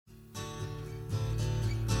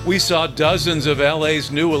We saw dozens of LA's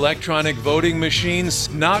new electronic voting machines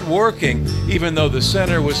not working, even though the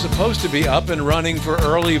center was supposed to be up and running for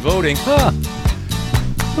early voting. Huh.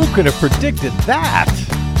 Who could have predicted that?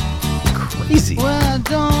 Crazy. Well, I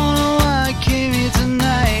don't know why I came here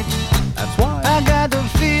tonight. That's why. I got the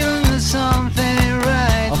feeling that something ain't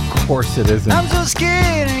right. Of course it isn't. I'm so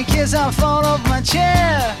scared in case I fall off my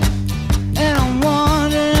chair. And I'm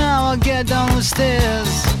wondering how I'll get down the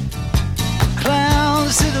stairs.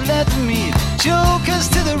 Clowns to the left of me, jokers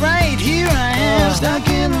to the right. Here I am, stuck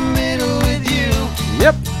in the middle with you.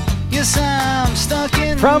 Yep. Yes, I'm stuck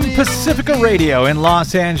in From the middle Pacifica with Radio in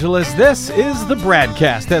Los Angeles, this is the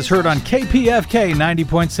BradCast, as heard on KPFK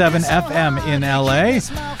 90.7 FM in LA.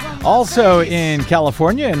 Also in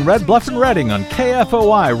California, in Red Bluff and Redding on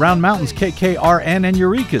KFOI, Round Mountains KKRN, and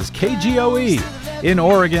Eureka's KGOE. In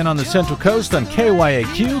Oregon on the Central Coast on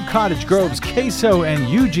KYAQ, Cottage Grove's KSO, and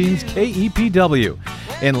Eugene's KEPW.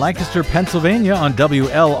 In Lancaster, Pennsylvania on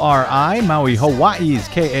WLRI, Maui, Hawaii's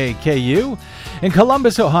KAKU. In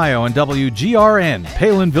Columbus, Ohio on WGRN,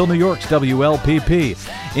 Palinville, New York's WLPP.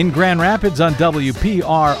 In Grand Rapids on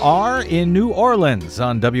WPRR. In New Orleans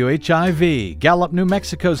on WHIV. Gallup, New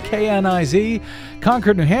Mexico's KNIZ.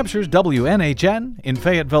 Concord, New Hampshire's WNHN. In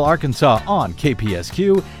Fayetteville, Arkansas on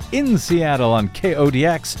KPSQ. In Seattle on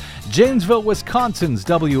KODX. Janesville, Wisconsin's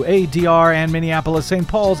WADR. And Minneapolis, St.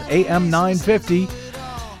 Paul's AM 950.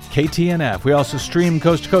 KTNF. We also stream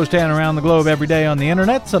coast to coast and around the globe every day on the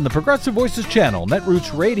internets on the Progressive Voices channel,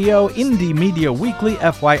 Netroots Radio, Indie Media Weekly,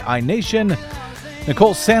 FYI Nation,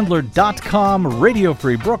 NicoleSandler.com, Radio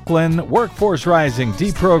Free Brooklyn, Workforce Rising,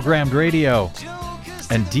 Deprogrammed Radio,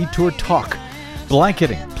 and Detour Talk.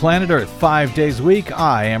 Blanketing Planet Earth 5 days a week.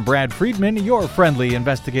 I am Brad Friedman, your friendly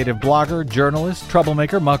investigative blogger, journalist,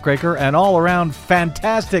 troublemaker, muckraker, and all-around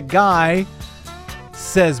fantastic guy.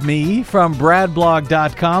 Says me from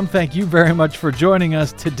bradblog.com. Thank you very much for joining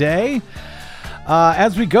us today.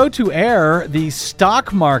 As we go to air, the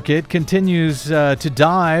stock market continues to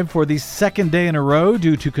dive for the second day in a row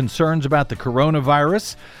due to concerns about the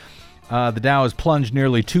coronavirus. The Dow has plunged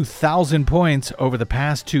nearly 2,000 points over the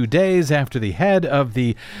past 2 days after the head of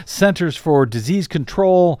the Centers for Disease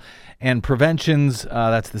Control and Prevention's,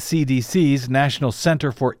 that's the CDC's, National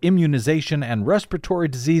Center for Immunization and Respiratory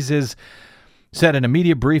Diseases, said in a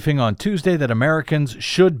media briefing on Tuesday that Americans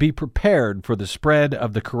should be prepared for the spread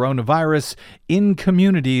of the coronavirus in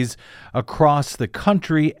communities across the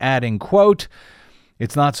country, adding, quote,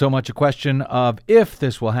 "It's not so much a question of if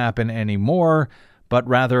this will happen anymore, but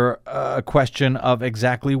rather a question of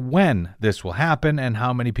exactly when this will happen and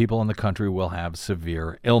how many people in the country will have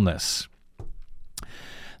severe illness."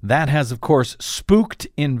 That has, of course, spooked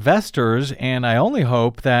investors, and I only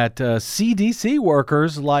hope that CDC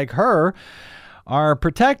workers like her are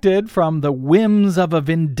protected from the whims of a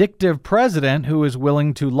vindictive president who is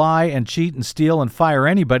willing to lie and cheat and steal and fire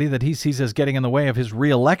anybody that he sees as getting in the way of his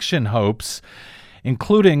re-election hopes,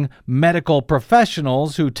 including medical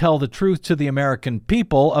professionals who tell the truth to the American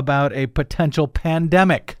people about a potential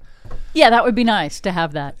pandemic. Yeah, that would be nice to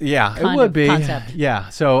have that. Yeah, it would be. Concept. Yeah.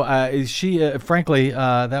 So she, frankly,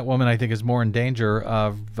 that woman, I think, is more in danger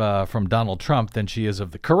of from Donald Trump than she is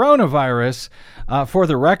of the coronavirus. For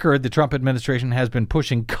the record, the Trump administration has been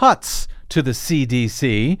pushing cuts to the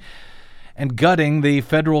CDC and gutting the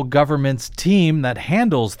federal government's team that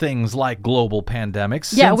handles things like global pandemics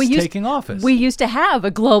since taking office. We used to have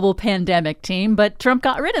a global pandemic team, but Trump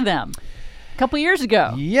got rid of them a couple years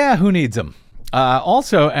ago. Yeah, who needs them?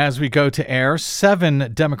 Also, as we go to air,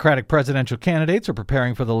 7 Democratic presidential candidates are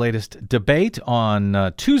preparing for the latest debate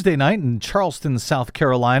on Tuesday night in Charleston, South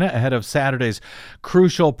Carolina, ahead of Saturday's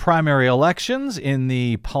crucial primary elections in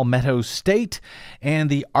the Palmetto State and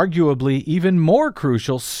the arguably even more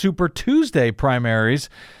crucial Super Tuesday primaries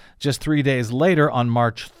just 3 days later on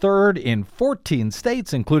March 3rd in 14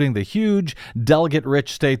 states, including the huge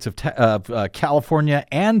delegate-rich states of California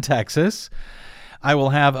and Texas. I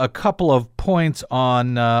will have a couple of points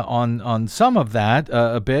on some of that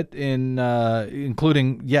a bit,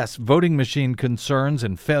 including, yes, voting machine concerns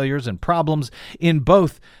and failures and problems in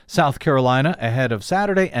both South Carolina ahead of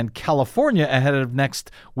Saturday and California ahead of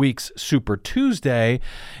next week's Super Tuesday.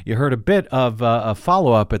 You heard a bit of a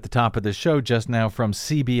follow-up at the top of the show just now from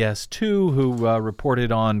CBS 2, who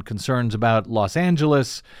reported on concerns about Los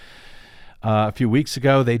Angeles a few weeks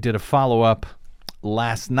ago. They did a follow-up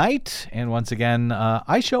last night, and once again,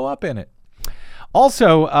 I show up in it.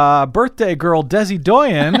 Also, birthday girl Desi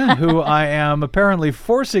Doyen, who I am apparently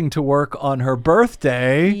forcing to work on her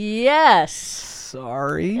birthday. Yes.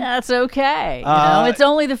 Sorry. That's okay. You know, it's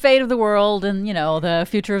only the fate of the world and, you know, the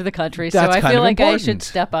future of the country. So I feel like I should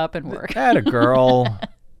step up and work. Atta girl.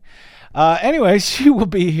 Anyway, she will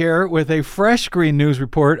be here with a fresh Green News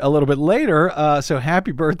report a little bit later. So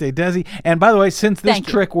happy birthday, Desi. And by the way, since this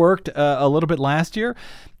trick worked a little bit last year,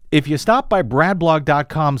 if you stop by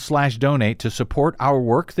bradblog.com/donate to support our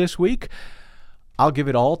work this week, I'll give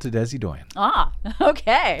it all to Desi Doyen. Ah,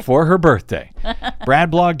 okay. For her birthday.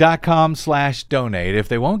 bradblog.com/donate. If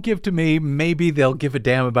they won't give to me, maybe they'll give a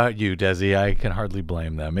damn about you, Desi. I can hardly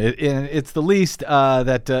blame them. It's the least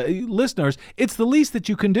listeners, it's the least that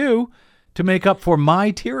you can do to make up for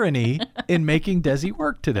my tyranny in making Desi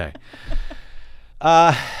work today.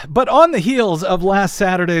 But on the heels of last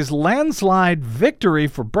Saturday's landslide victory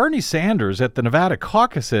for Bernie Sanders at the Nevada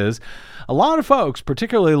caucuses, a lot of folks,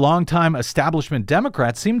 particularly longtime establishment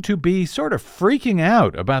Democrats, seem to be sort of freaking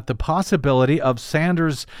out about the possibility of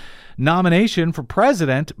Sanders' nomination for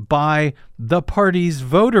president by the party's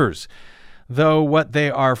voters. Though what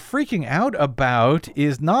they are freaking out about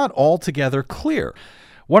is not altogether clear.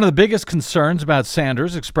 One of the biggest concerns about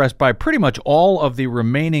Sanders, expressed by pretty much all of the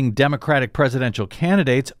remaining Democratic presidential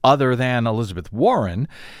candidates other than Elizabeth Warren,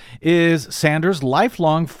 is Sanders'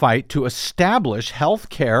 lifelong fight to establish health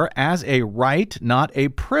care as a right, not a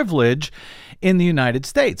privilege, in the United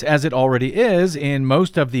States, as it already is in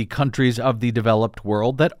most of the countries of the developed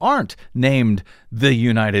world that aren't named the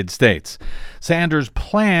United States. Sanders'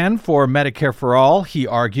 plan for Medicare for All, he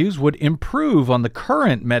argues, would improve on the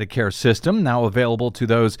current Medicare system, now available to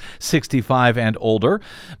those 65 and older,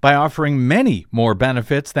 by offering many more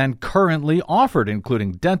benefits than currently offered,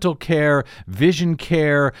 including dental care, vision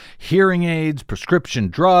care, hearing aids,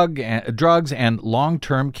 prescription drugs, and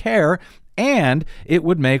long-term care. And it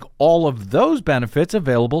would make all of those benefits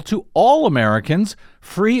available to all Americans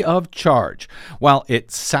free of charge. While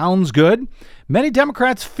it sounds good, many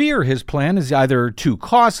Democrats fear his plan is either too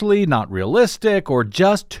costly, not realistic, or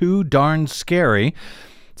just too darn scary,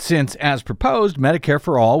 since, as proposed, Medicare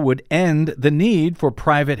for All would end the need for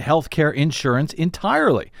private health care insurance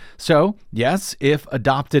entirely. So, yes, if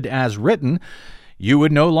adopted as written, you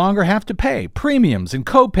would no longer have to pay premiums and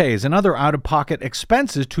copays and other out-of-pocket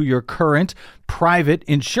expenses to your current private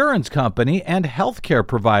insurance company and healthcare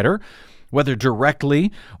provider, whether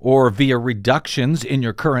directly or via reductions in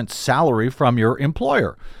your current salary from your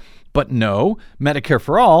employer. But no, Medicare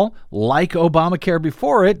for All, like Obamacare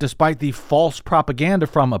before it, despite the false propaganda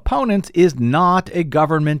from opponents, is not a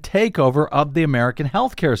government takeover of the American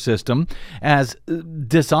healthcare system, as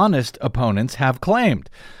dishonest opponents have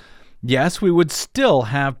claimed. Yes, we would still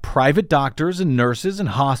have private doctors and nurses and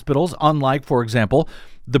hospitals, unlike, for example,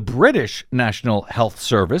 the British National Health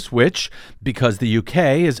Service, which, because the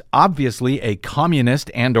UK is obviously a communist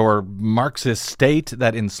and or Marxist state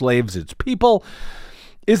that enslaves its people,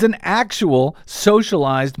 is an actual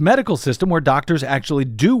socialized medical system where doctors actually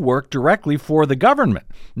do work directly for the government.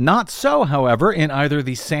 Not so, however, in either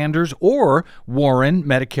the Sanders or Warren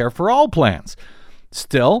Medicare for All plans.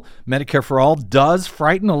 Still, Medicare for All does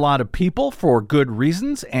frighten a lot of people for good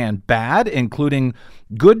reasons and bad, including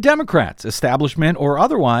good Democrats, establishment or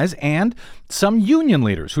otherwise, and some union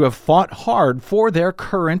leaders who have fought hard for their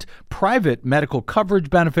current private medical coverage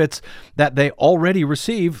benefits that they already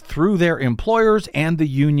receive through their employers and the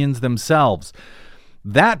unions themselves.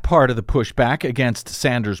 That part of the pushback against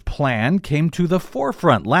Sanders' plan came to the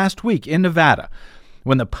forefront last week in Nevada,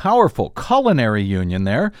 when the powerful culinary union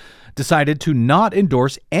there decided to not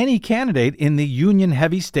endorse any candidate in the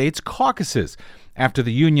union-heavy states' caucuses after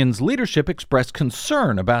the union's leadership expressed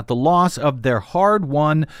concern about the loss of their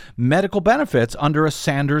hard-won medical benefits under a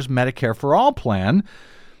Sanders Medicare for All plan,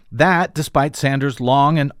 that despite Sanders'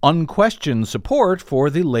 long and unquestioned support for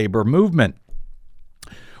the labor movement.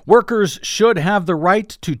 Workers should have the right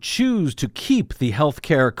to choose to keep the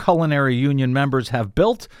healthcare culinary union members have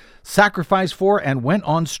built, sacrificed for, and went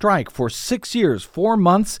on strike for 6 years, 4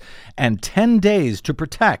 months, and 10 days to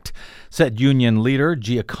protect, said union leader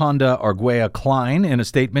Gioconda Arguello Klein in a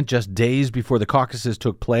statement just days before the caucuses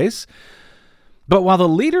took place. But while the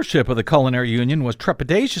leadership of the culinary union was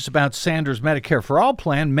trepidatious about Sanders' Medicare for All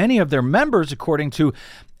plan, many of their members, according to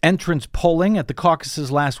entrance polling at the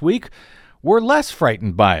caucuses last week, were less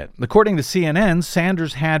frightened by it. According to CNN,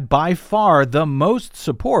 Sanders had by far the most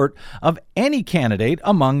support of any candidate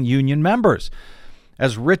among union members.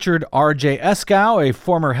 As Richard R.J. Eskow, a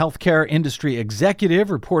former healthcare industry executive,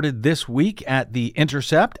 reported this week at The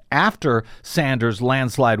Intercept after Sanders'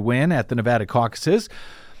 landslide win at the Nevada caucuses,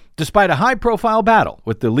 despite a high-profile battle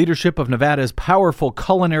with the leadership of Nevada's powerful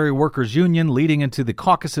culinary workers union leading into the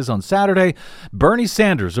caucuses on Saturday, Bernie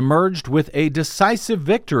Sanders emerged with a decisive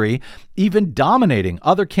victory, even dominating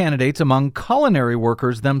other candidates among culinary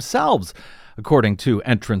workers themselves, according to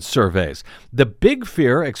entrance surveys. The big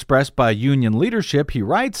fear expressed by union leadership, he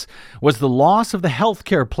writes, was the loss of the health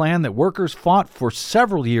care plan that workers fought for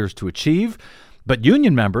several years to achieve. But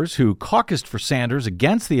union members who caucused for Sanders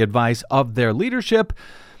against the advice of their leadership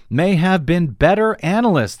may have been better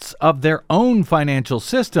analysts of their own financial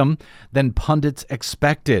system than pundits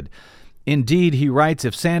expected. Indeed, he writes,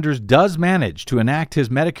 if Sanders does manage to enact his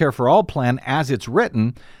Medicare for All plan as it's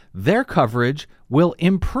written, their coverage will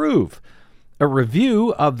improve. A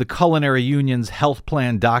review of the Culinary Union's health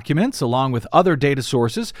plan documents, along with other data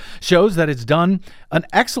sources, shows that it's done an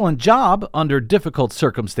excellent job under difficult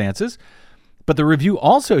circumstances. But the review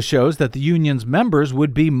also shows that the union's members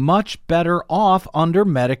would be much better off under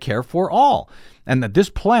Medicare for All, and that this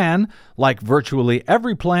plan, like virtually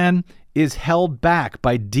every plan, is held back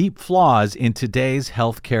by deep flaws in today's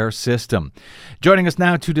healthcare system. Joining us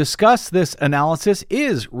now to discuss this analysis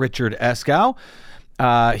is Richard Eskow.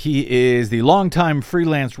 He is the longtime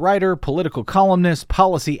freelance writer, political columnist,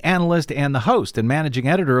 policy analyst, and the host and managing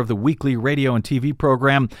editor of the weekly radio and TV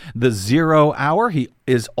program, The 0 Hour. He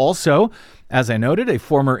is also, as I noted, a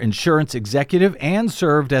former insurance executive and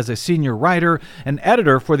served as a senior writer and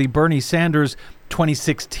editor for the Bernie Sanders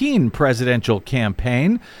 2016 presidential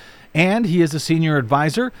campaign. And he is a senior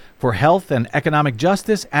advisor for health and economic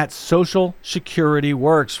justice at Social Security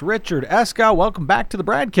Works. Richard Eskow, welcome back to the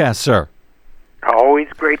BradCast, sir. Always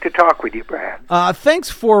great to talk with you, Brad. Thanks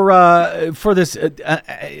for this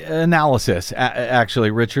analysis, actually,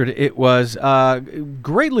 Richard. It was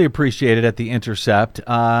greatly appreciated at The Intercept,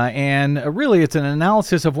 and really it's an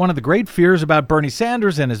analysis of one of the great fears about Bernie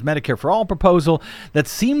Sanders and his Medicare for All proposal that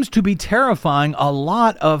seems to be terrifying a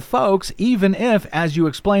lot of folks, even if, as you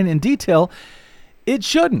explain in detail, it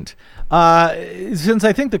shouldn't. Since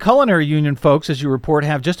I think the Culinary Union folks, as you report,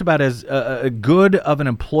 have just about as good of an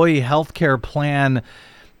employee health care plan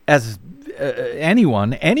as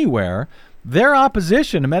anyone, anywhere, their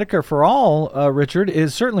opposition to Medicare for All, Richard,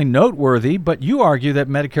 is certainly noteworthy, but you argue that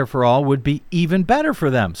Medicare for All would be even better for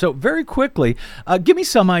them. So very quickly, give me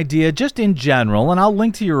some idea just in general, and I'll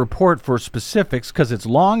link to your report for specifics because it's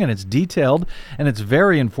long and it's detailed and it's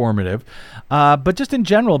very informative, but just in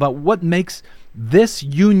general about what makes this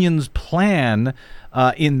union's plan,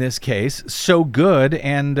 in this case, so good,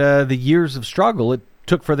 and the years of struggle it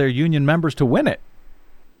took for their union members to win it.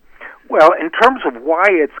 Well, in terms of why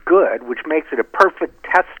it's good, which makes it a perfect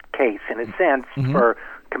test case, in a sense, for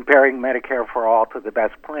comparing Medicare for All to the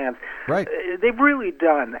best plans, right? They've really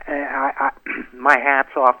done, my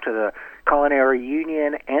hat's off to the Culinary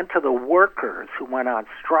Union and to the workers who went on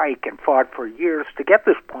strike and fought for years to get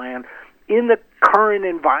this plan. In the current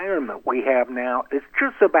environment we have now, it's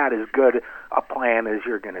just about as good a plan as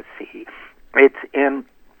you're going to see.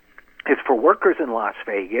 It's for workers in Las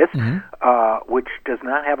Vegas, which does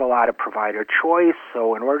not have a lot of provider choice.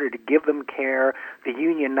 So in order to give them care, the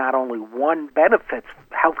union not only won benefits,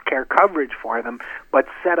 health care coverage for them, but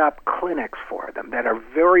set up clinics for them that are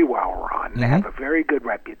very well run, they have a very good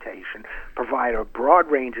reputation, provide a broad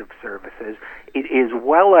range of services. It is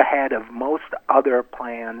well ahead of most other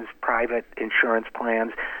plans, private insurance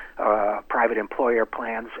plans, private employer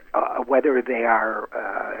plans, whether they are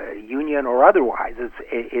union or otherwise.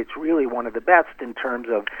 It's really one of the best in terms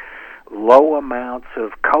of low amounts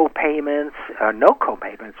of co-payments, no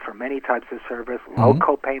co-payments for many types of service, low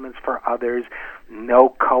co-payments for others,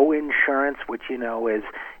 no co-insurance, which, you know, is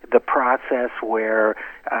the process where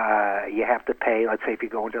you have to pay, let's say if you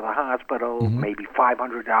go into the hospital, maybe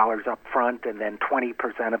 $500 up front and then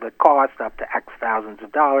 20% of the cost up to X thousands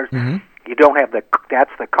of dollars. You don't have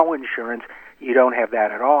that's the co-insurance. You don't have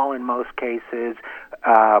that at all in most cases.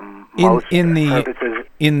 Most services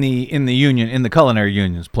in the union, in the Culinary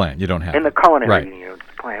Union's plan, you don't have in the Culinary Union's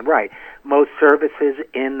plan, right? Most services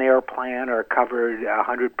in their plan are covered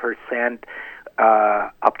 100%.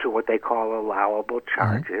 Up to what they call allowable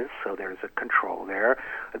charges, so there's a control there.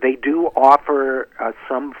 They do offer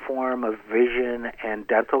some form of vision and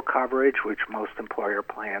dental coverage, which most employer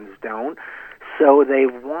plans don't. So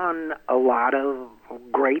they've won a lot of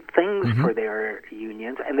great things for their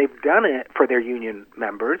unions, and they've done it for their union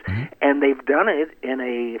members, and they've done it in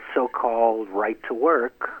a so-called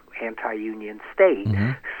right-to-work anti-union state.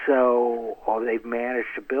 So they've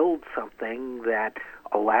managed to build something that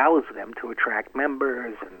allows them to attract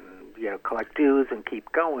members and, you know, collect dues and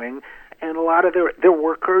keep going. And a lot of their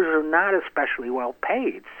workers are not especially well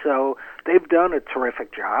paid. So they've done a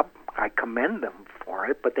terrific job. I commend them for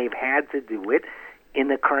it, but they've had to do it in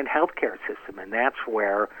the current healthcare system, and that's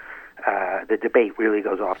where the debate really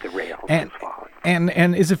goes off the rails this fall.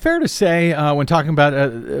 And is it fair to say, when talking about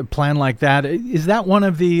a plan like that, is that one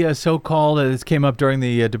of the so-called, this came up during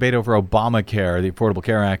the debate over Obamacare, the Affordable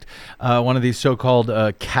Care Act, one of these so-called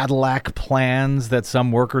Cadillac plans that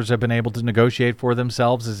some workers have been able to negotiate for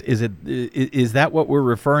themselves? Is that what we're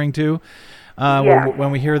referring to?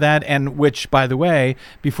 When we hear that, and which, by the way,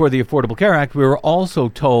 before the Affordable Care Act, we were also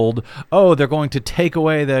told, they're going to take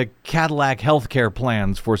away the Cadillac health care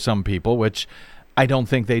plans for some people, which I don't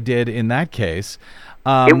think they did in that case.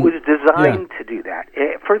 It was designed to do that.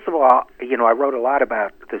 First of all, I wrote a lot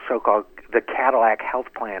about the so-called the Cadillac health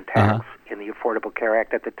plan tax in the Affordable Care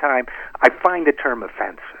Act at the time. I find the term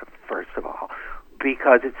offensive, first of all,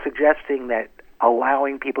 because it's suggesting that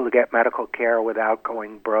allowing people to get medical care without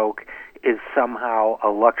going broke is somehow a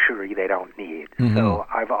luxury they don't need. So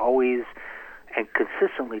I've always and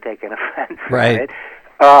consistently taken offense at it.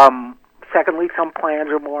 Secondly, some plans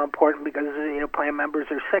are more important because plan members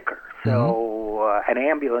are sicker. So an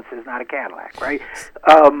ambulance is not a Cadillac, right?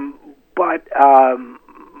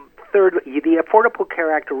 Third, the Affordable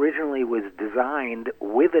Care Act originally was designed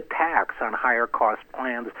with a tax on higher cost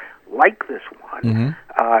plans like this one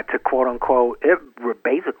to quote unquote,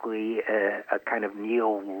 basically a kind of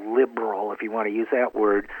neoliberal, if you want to use that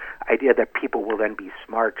word, idea that people will then be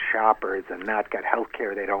smart shoppers and not get health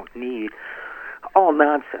care they don't need. All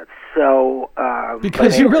nonsense. So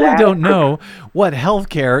because you really don't know what health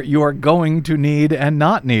care you are going to need and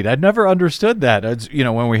not need. I'd never understood that. It's,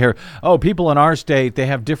 when we hear, people in our state, they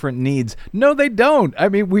have different needs. No, they don't. I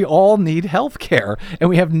mean, we all need health care, and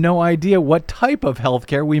we have no idea what type of health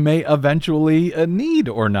care we may eventually need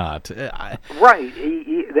or not. Right.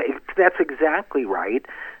 That's exactly right.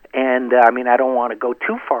 And, I don't want to go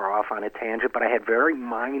too far off on a tangent, but I had very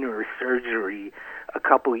minor surgery a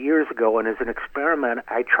couple years ago, and as an experiment,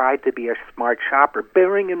 I tried to be a smart shopper,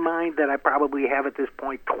 bearing in mind that I probably have at this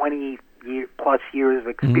point 20-plus years of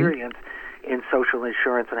experience in social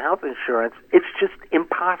insurance and health insurance. It's just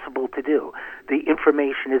impossible to do. The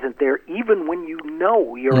information isn't there, even when you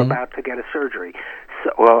know you're about to get a surgery.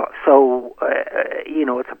 So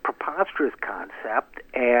it's a preposterous concept,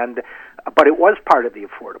 but it was part of the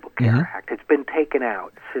Affordable Care Act. It's been taken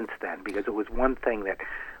out since then because it was one thing that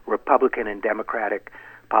Republican and Democratic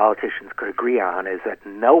politicians could agree on, is that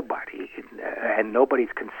nobody and nobody's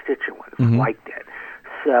constituents liked it.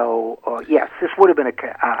 So, yes, this would have been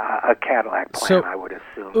a Cadillac plan, I would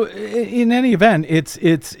assume. In any event,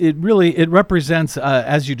 it represents,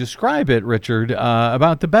 as you describe it, Richard,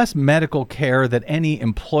 about the best medical care that any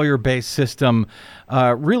employer-based system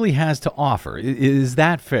really has to offer. Is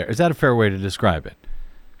that fair? Is that a fair way to describe it?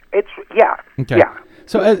 Okay. Yeah.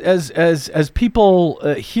 So as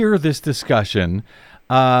people hear this discussion,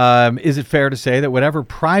 is it fair to say that whatever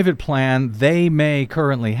private plan they may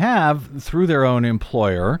currently have through their own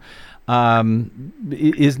employer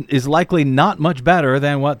is likely not much better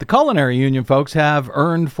than what the culinary union folks have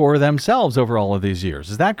earned for themselves over all of these years?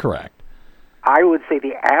 Is that correct? I would say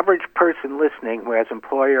the average person listening who has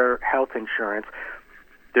employer health insurance,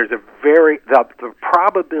 there's the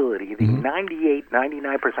probability, the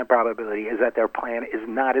 99% probability is that their plan is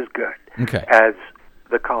not as good as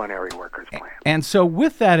the culinary workers plan. And so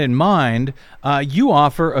with that in mind, you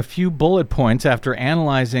offer a few bullet points after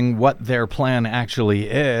analyzing what their plan actually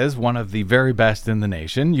is, one of the very best in the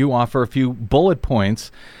nation. You offer a few bullet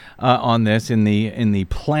points on this in the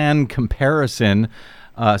plan comparison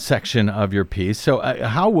section of your piece. So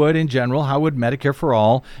how would Medicare for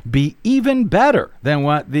All be even better than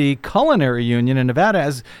what the culinary union in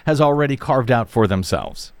Nevada has already carved out for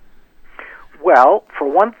themselves? Well, for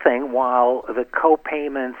one thing, while the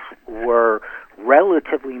co-payments were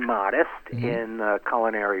relatively modest in the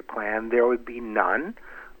culinary plan, there would be none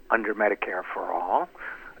under Medicare for All.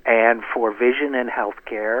 And for vision and health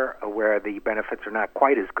care, where the benefits are not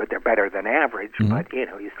quite as good, they're better than average, but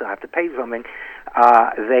you still have to pay something,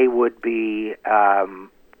 they would be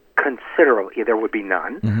considerable. There would be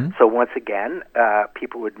none. So once again,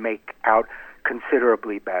 people would make out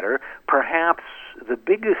considerably better. Perhaps the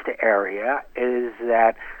biggest area is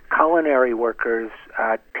that culinary workers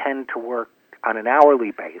tend to work on an hourly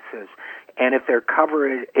basis, and if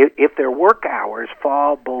their work hours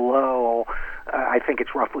fall below, I think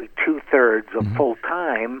it's roughly 2/3 of full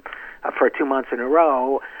time for 2 months in a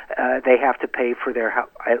row, they have to pay for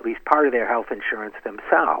at least part of their health insurance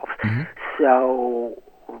themselves. So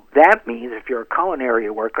that means if you're a culinary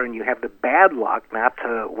worker and you have the bad luck not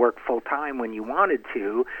to work full-time when you wanted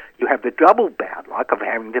to, you have the double bad luck of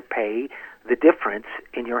having to pay the difference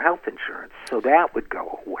in your health insurance. So that would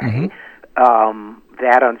go away.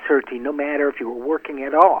 that uncertainty, no matter if you were working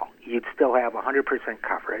at all, you'd still have 100%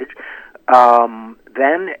 coverage.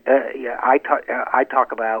 Then I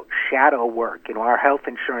talk about shadow work. Our health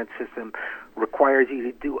insurance system requires you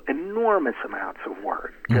to do enormous amounts of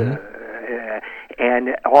work,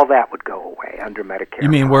 and all that would go away under Medicare. You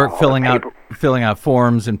mean work filling out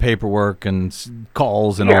forms and paperwork and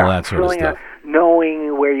calls and all that sort of stuff?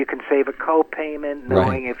 Knowing where you can save a co-payment,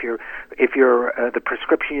 knowing if the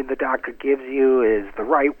prescription the doctor gives you is the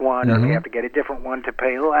right one, or if you have to get a different one to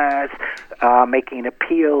pay less, making an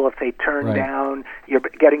appeal if they turn down, you're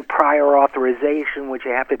getting prior authorization, which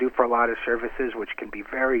you have to do for a lot of services, which can be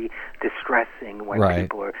very distressing when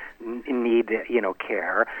people are need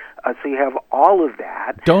care. So you have all of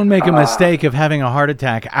that. Don't make a mistake of having a heart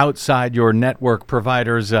attack outside your network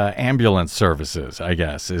provider's ambulance services, I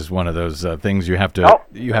guess, is one of those things you have to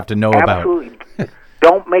know about. Absolutely.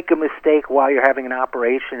 Don't make a mistake while you're having an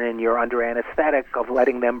operation and you're under anesthetic of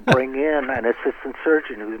letting them bring in an assistant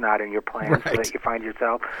surgeon who's not in your plan, so that you find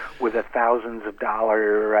yourself with a thousands of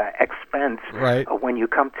dollar expense when you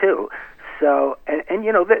come to. So, and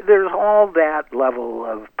there's all that level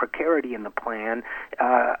of precarity in the plan,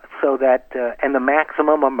 so that, and the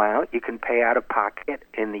maximum amount you can pay out of pocket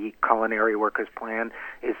in the culinary workers plan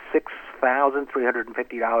is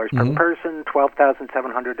 $6,350 per person,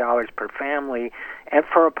 $12,700 per family, and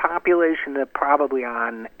for a population that probably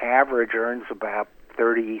on average earns about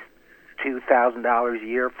 $32,000 a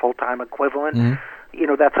year, full-time equivalent.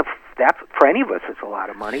 That's for any of us, it's a lot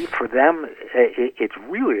of money. For them, it's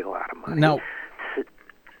really a lot of money. Now,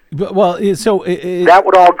 that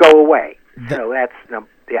would all go away. Then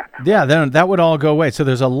that would all go away. So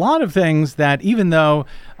there's a lot of things that, even though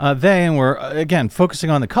and we're, again, focusing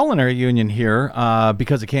on the culinary union here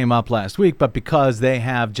because it came up last week, but because they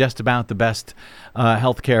have just about the best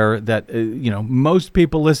health care that, most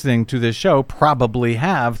people listening to this show probably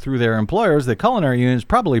have through their employers. The culinary union is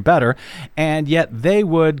probably better, and yet they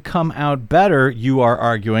would come out better, you are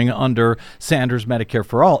arguing, under Sanders' Medicare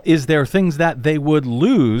for All. Is there things that they would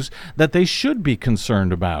lose that they should be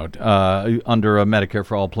concerned about under a Medicare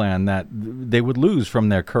for All plan that they would lose from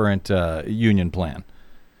their current union plan?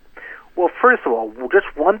 Well, first of all, just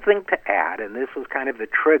one thing to add, and this was kind of the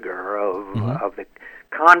trigger of the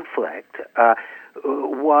conflict,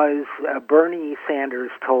 was Bernie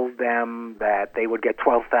Sanders told them that they would get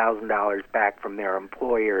 $12,000 back from their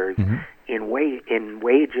employers in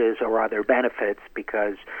wages or other benefits,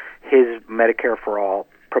 because his Medicare for All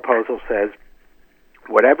proposal says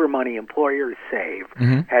whatever money employers save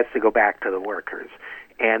has to go back to the workers.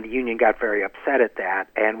 And the union got very upset at that.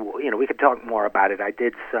 And, we could talk more about it. I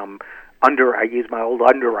did I used my old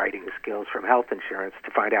underwriting skills from health insurance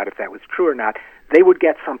to find out if that was true or not. They would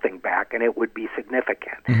get something back, and it would be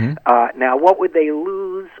significant. Now, what would they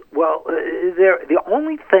lose? Well, the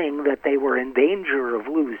only thing that they were in danger of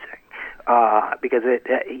losing, because it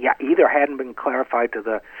either hadn't been clarified to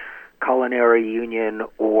the culinary union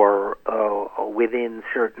or within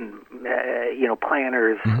certain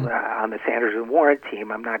planners on the Sanders and Warren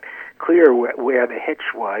team. I'm not clear where the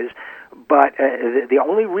hitch was, but the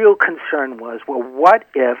only real concern was, well, what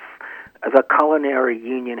if the culinary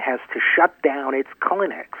union has to shut down its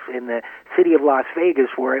clinics in the city of Las Vegas,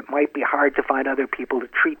 where it might be hard to find other people to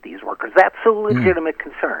treat these workers? That's a legitimate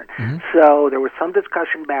concern. So there was some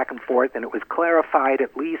discussion back and forth, and it was clarified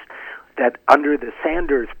at least that under the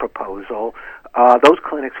Sanders proposal, those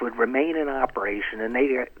clinics would remain in operation, and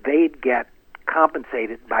they'd get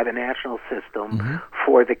compensated by the national system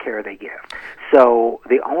for the care they give. So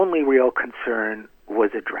the only real concern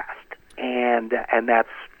was addressed, and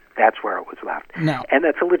that's where it was left. No. And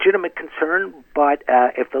that's a legitimate concern, but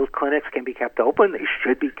if those clinics can be kept open, they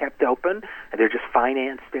should be kept open. They're just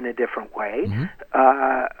financed in a different way.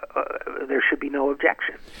 There should be no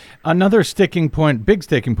objection. Another big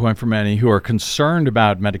sticking point for many who are concerned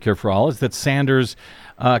about Medicare for All is that Sanders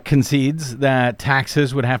concedes that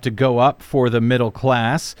taxes would have to go up for the middle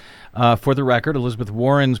class. For the record, Elizabeth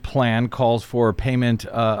Warren's plan calls for payment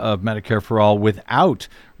of Medicare for All without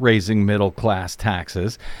raising middle-class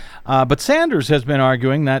taxes. But Sanders has been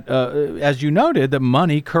arguing that, as you noted, the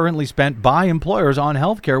money currently spent by employers on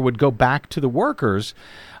health care would go back to the workers.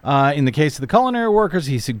 In the case of the culinary workers,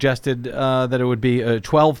 he suggested that it would be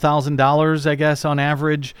 $12,000, I guess, on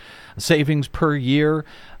average, savings per year.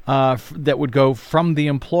 That would go from the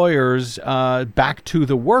employers back to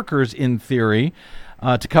the workers, in theory,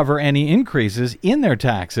 to cover any increases in their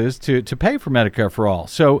taxes to pay for Medicare for All.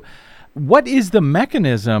 So What is the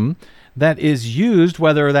mechanism that is used,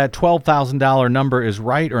 whether that $12,000 number is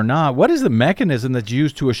right or not? What is the mechanism that's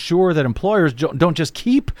used to assure that employers don't just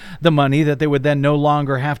keep the money that they would then no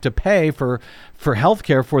longer have to pay for health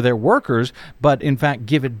care for their workers, but in fact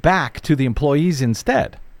give it back to the employees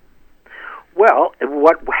instead? Well,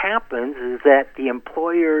 what happens is that the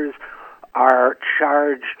employers are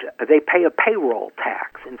charged, they pay a payroll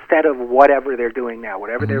tax instead of whatever they're doing now,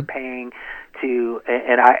 whatever they're paying to,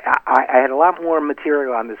 and I had a lot more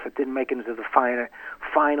material on this that didn't make it into the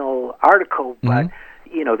final article, but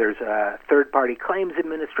there's a third-party claims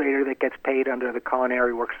administrator that gets paid under the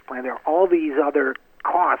Culinary Workers Plan. There are all these other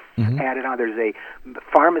costs added on. There's a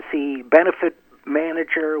pharmacy benefit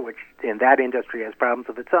manager, which in that industry has problems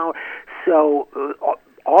of its own. So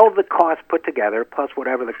all of the costs put together, plus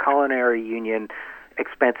whatever the culinary union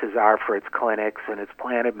expenses are for its clinics and its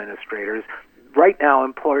plan administrators, right now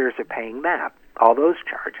employers are paying that, all those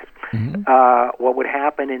charges. What would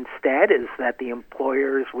happen instead is that the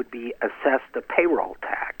employers would be assessed a payroll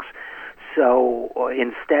tax. So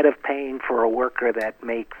instead of paying for a worker that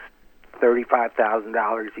makes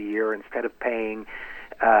 $35,000 a year, instead of paying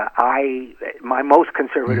my most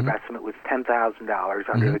conservative estimate was $10,000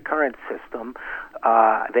 under the current system.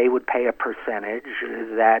 They would pay a percentage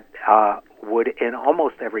that would, in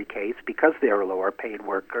almost every case, because they're lower paid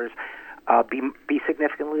workers, be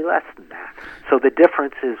significantly less than that. So the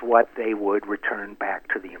difference is what they would return back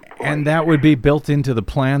to the employee. And that would be built into the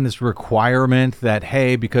plan, this requirement that,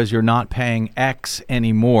 hey, because you're not paying X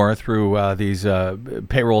anymore through these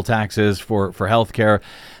payroll taxes for health care,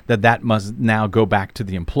 that must now go back to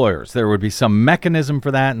the employers. There would be some mechanism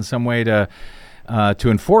for that and some way to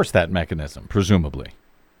enforce that mechanism, presumably.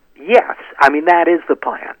 Yes. I mean, that is the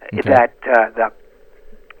plan. Okay. That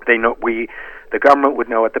they know the government would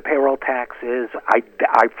know what the payroll tax is.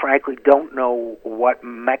 I frankly don't know what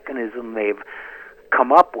mechanism they've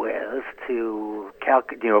come up with to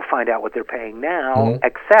find out what they're paying now,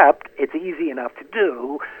 except it's easy enough to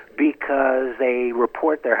do because they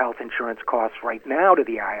report their health insurance costs right now to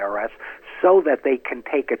the IRS so that they can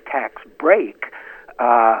take a tax break,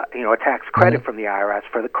 a tax credit from the IRS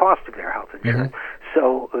for the cost of their health insurance.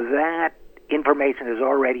 So that information is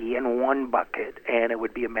already in one bucket, and it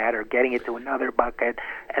would be a matter of getting it to another bucket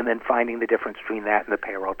and then finding the difference between that and the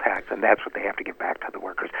payroll tax, and that's what they have to give back to the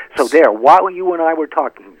workers. So there, while you and I were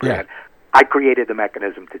talking, Brad, I created the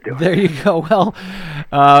mechanism to do it. There you go. Well,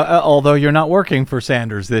 although you're not working for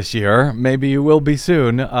Sanders this year, maybe you will be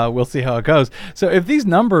soon. We'll see how it goes. So if these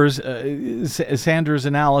numbers, Sanders'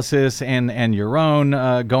 analysis and your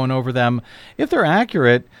own, going over them, if they're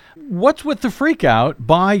accurate, what's with the freak out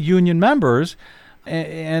by union members?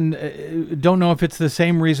 And don't know if it's the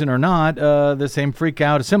same reason or not, the same freak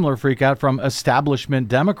out, a similar freak out from establishment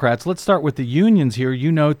Democrats. Let's start with the unions here.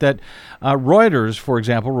 You note that Reuters, for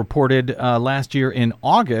example, reported last year in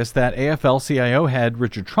August that AFL-CIO head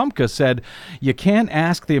Richard Trumka said, you can't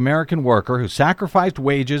ask the American worker who sacrificed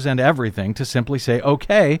wages and everything to simply say,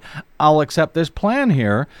 okay, I'll accept this plan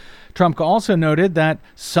here. Trumka also noted that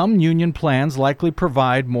some union plans likely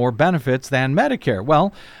provide more benefits than Medicare.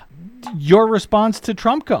 Well, your response to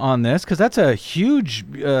Trumka on this, because that's a huge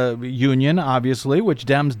union, obviously, which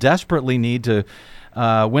Dems desperately need to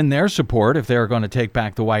win their support if they're going to take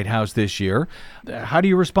back the White House this year. How do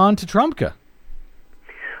you respond to Trumka?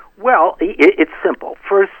 Well, it's simple.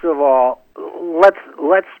 First of all,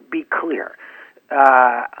 let's be clear.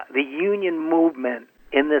 The union movement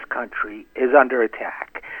in this country is under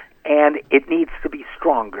attack, and it needs to be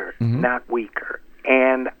stronger, not weaker.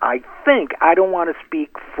 And I think, I don't want to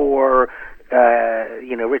speak for,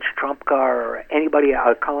 Rich Trumka or anybody,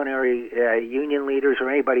 culinary union leaders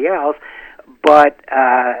or anybody else, but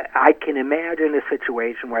I can imagine a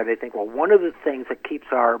situation where they think, well, one of the things that keeps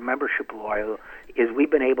our membership loyal is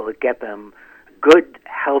we've been able to get them good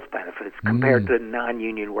health benefits compared to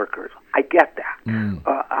non-union workers. I get that.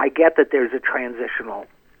 I get that there's a transitional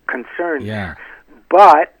concern there.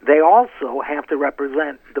 But they also have to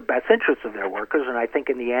represent the best interests of their workers, and I think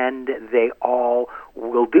in the end they all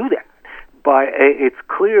will do that. But it's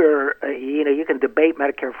clear, you can debate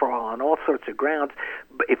Medicare for all on all sorts of grounds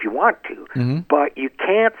if you want to, but you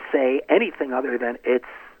can't say anything other than it's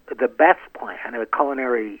the best plan. A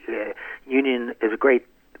culinary union is a great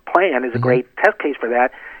plan, is a great test case for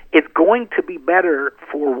that. It's going to be better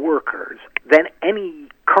for workers than any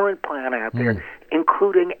current plan out there,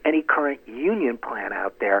 including any current union plan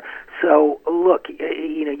out there. So, look,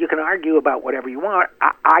 you can argue about whatever you want.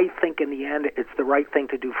 I think in the end it's the right thing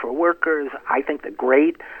to do for workers. I think the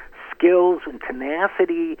great skills and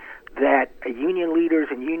tenacity that union leaders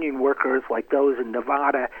and union workers like those in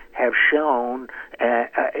Nevada have shown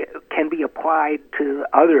can be applied to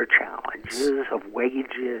other challenges of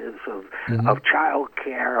wages, of child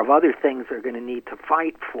care, of other things they're going to need to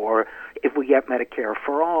fight for if we get Medicare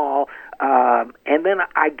for all. And then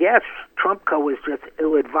I guess Trumko was just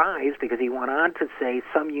ill-advised because he went on to say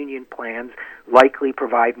some union plans likely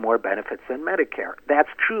provide more benefits than Medicare. That's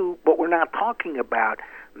true, but we're not talking about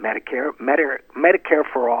Medicare. Medicare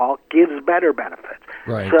for all gives better benefits.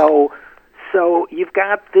 Right. So you've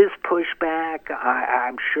got this pushback.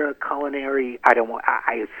 I'm sure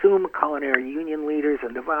I assume culinary union leaders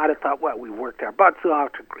in Nevada thought, well, we worked our butts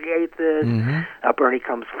off to create this. Bernie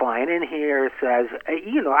comes flying in here, says,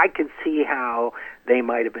 I can see how they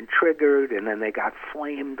might have been triggered, and then they got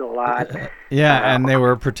flamed a lot. And they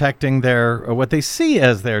were protecting what they see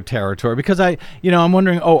as their territory. Because I'm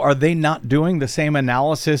wondering, are they not doing the same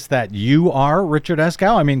analysis that you are, Richard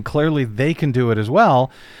Eskow? I mean, clearly they can do it as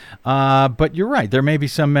well. But you're right. There may be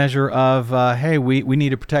some measure of, hey, we need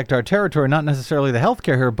to protect our territory, not necessarily the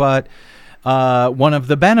healthcare here, but one of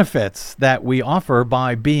the benefits that we offer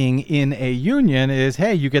by being in a union is,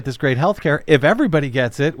 hey, you get this great healthcare. If everybody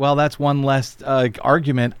gets it, well, that's one less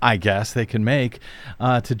argument, I guess, they can make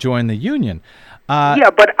to join the union.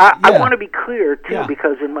 But I want to be clear, too,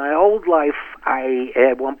 because in my old life,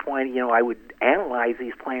 at one point, I would analyze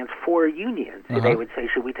these plans for unions. They would say,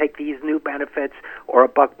 should we take these new benefits or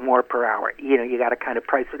 $1 more per hour? You got to kind of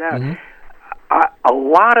price it out. A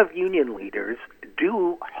lot of union leaders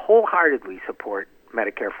do wholeheartedly support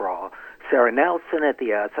Medicare for all. Sarah Nelson at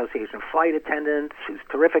the Association of Flight Attendants, who's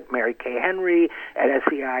terrific. Mary Kay Henry at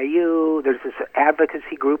SEIU. There's this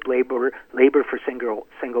advocacy group, Labor for Single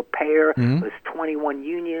Payer. There's 21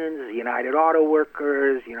 unions, United Auto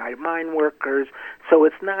Workers, United Mine Workers. So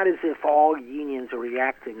it's not as if all unions are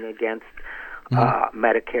reacting against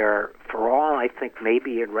Medicare for all. I think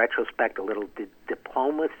maybe in retrospect a little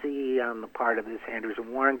diplomacy on the part of the Sanders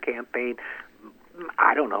and Warren campaign,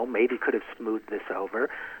 I don't know, maybe could have smoothed this over.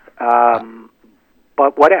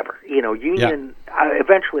 But whatever, union.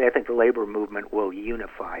 Eventually, I think the labor movement will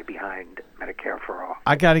unify behind Medicare for all.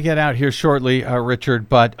 I got to get out here shortly, Richard,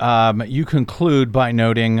 but you conclude by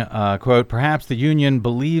noting, quote, perhaps the union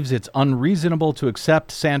believes it's unreasonable to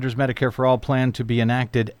accept Sanders' Medicare for all plan to be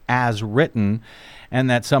enacted as written, and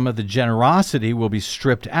that some of the generosity will be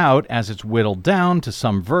stripped out as it's whittled down to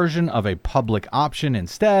some version of a public option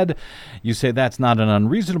instead. You say that's not an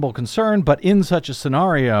unreasonable concern, but in such a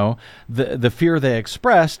scenario, the fear they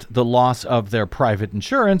expressed, the loss of their private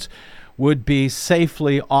insurance, would be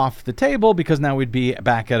safely off the table because now we'd be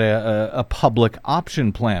back at a public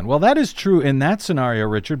option plan. Well, that is true in that scenario,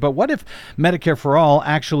 Richard, but what if Medicare for All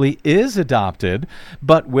actually is adopted,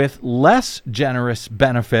 but with less generous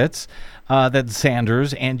benefits that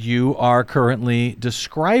Sanders and you are currently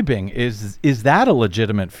describing? Is that a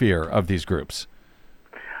legitimate fear of these groups?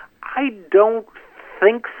 I don't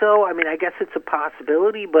think so. I mean, I guess it's a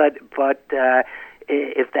possibility, but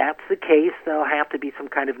if that's the case, there'll have to be some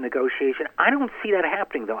kind of negotiation. I don't see that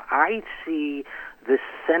happening, though. I see the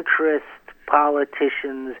centrist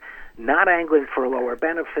politicians not angling for lower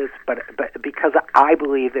benefits, but because I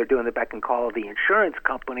believe they're doing the beck and call of the insurance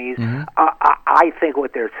companies, I think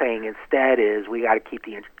what they're saying instead is we got to keep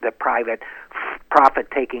the private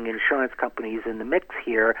profit-taking insurance companies in the mix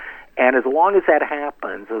here, and as long as that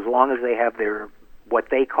happens, as long as they have their what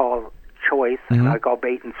they call choice, and I call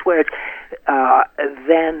bait and switch,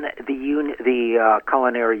 then the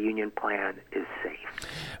culinary union plan is safe.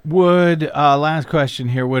 Last question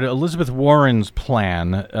here, would Elizabeth Warren's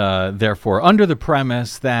plan, therefore, under the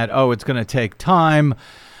premise that, it's going to take time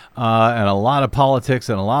and a lot of politics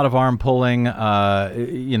and a lot of arm pulling,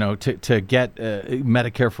 to get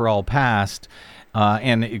Medicare for all passed,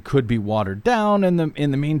 and it could be watered down in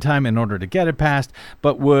the meantime in order to get it passed.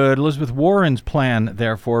 But would Elizabeth Warren's plan,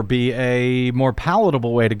 therefore, be a more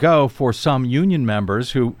palatable way to go for some union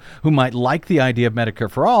members who might like the idea of Medicare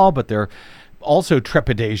for all, but they're also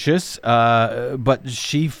trepidatious, but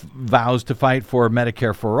she vows to fight for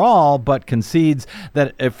Medicare for all, but concedes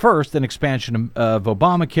that at first an expansion of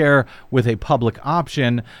Obamacare with a public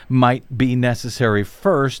option might be necessary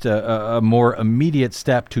first, a more immediate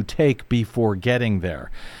step to take before getting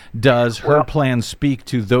there. Does her plan speak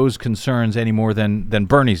to those concerns any more than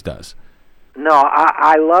Bernie's does? No,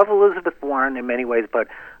 I love Elizabeth Warren in many ways, but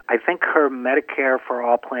I think her Medicare for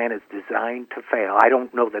all plan is designed to fail. I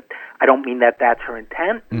don't mean that that's her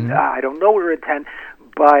intent. I don't know her intent,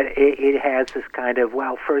 but it has this kind of,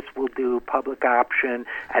 first we'll do public option,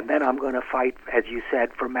 and then I'm going to fight, as you said,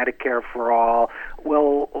 for Medicare for all.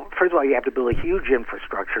 Well, first of all, you have to build a huge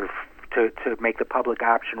infrastructure to make the public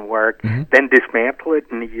option work, then dismantle it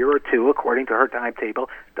in a year or two, according to her timetable.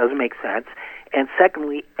 Doesn't make sense. And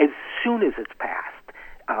secondly, as soon as it's passed,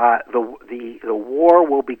 the war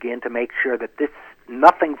will begin to make sure that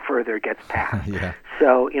nothing further gets passed. Yeah.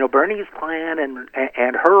 So, Bernie's plan and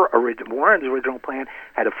her Warren's original plan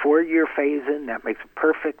had a 4-year phase-in. That makes a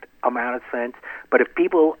perfect amount of sense. But if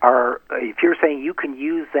you're saying you can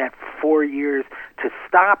use that 4 years to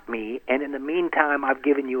stop me, and in the meantime I've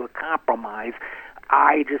given you a compromise,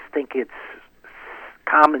 I just think it's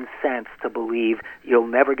common sense to believe you'll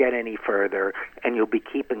never get any further, and you'll be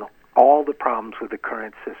keeping all the problems with the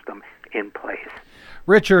current system in place.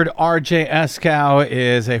 Richard R.J. Eskow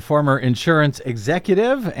is a former insurance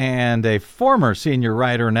executive and a former senior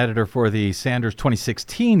writer and editor for the Sanders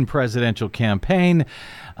 2016 presidential campaign.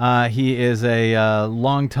 He is a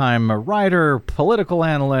longtime writer, political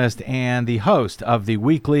analyst, and the host of the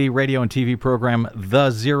weekly radio and TV program The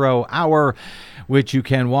 0 Hour, which you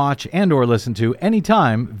can watch and or listen to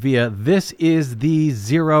anytime via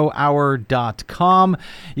thisisthezerohour.com.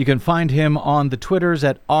 You can find him on the Twitters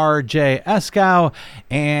at RJ Eskow,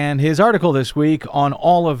 and his article this week on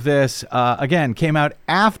all of this, again, came out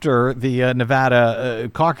after the Nevada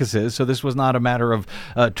caucuses, so this was not a matter of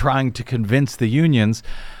trying to convince the unions.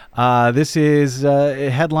 This is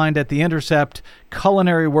headlined at The Intercept.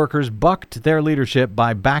 Culinary workers bucked their leadership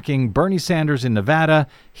by backing Bernie Sanders in Nevada.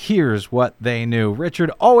 Here's what they knew.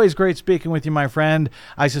 Richard, always great speaking with you, my friend.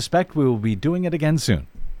 I suspect we will be doing it again soon.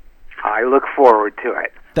 I look forward to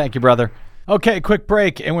it. Thank you, brother. Okay, quick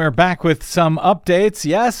break, and we're back with some updates.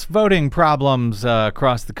 Yes, voting problems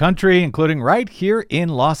across the country, including right here in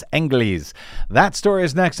Los Angeles. That story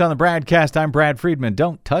is next on the BradCast. I'm Brad Friedman.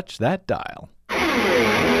 Don't touch that dial.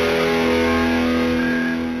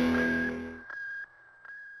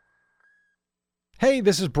 Hey,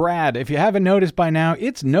 this is Brad. If you haven't noticed by now,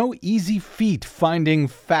 it's no easy feat finding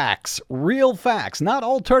facts, real facts, not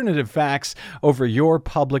alternative facts, over your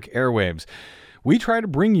public airwaves. We try to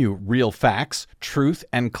bring you real facts, truth,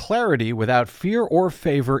 and clarity without fear or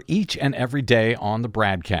favor each and every day on the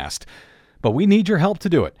BradCast. But we need your help to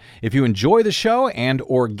do it. If you enjoy the show and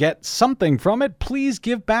or get something from it, please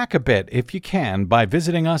give back a bit if you can by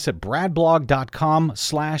visiting us at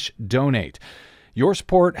bradblog.com/donate. Your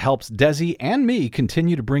support helps Desi and me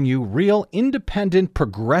continue to bring you real, independent,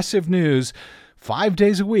 progressive news 5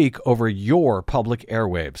 days a week over your public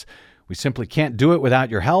airwaves. We simply can't do it without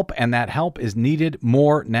your help, and that help is needed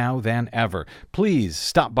more now than ever. Please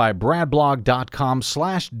stop by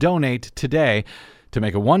bradblog.com/donate today to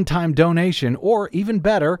make a one-time donation or, even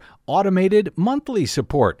better, automated monthly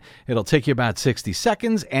support. It'll take you about 60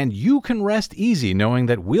 seconds, and you can rest easy knowing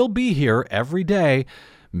that we'll be here every day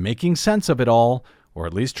making sense of it all, or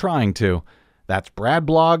at least trying to. That's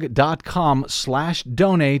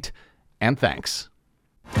bradblog.com/donate, and thanks.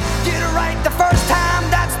 Get it right the first time,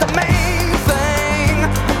 that's the main thing.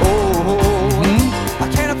 I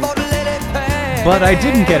can't afford to let it pay. But I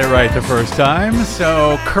didn't get it right the first time,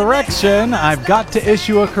 so correction. I've got to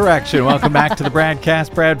issue a correction. Welcome back to the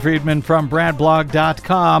BradCast. Brad Friedman from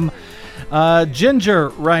bradblog.com. Ginger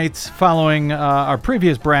writes, following our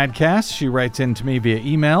previous BradCast, she writes in to me via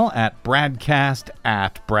email at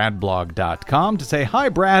bradcast@bradblog.com to say, "Hi,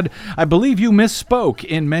 Brad. I believe you misspoke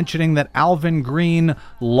in mentioning that Alvin Green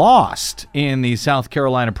lost in the South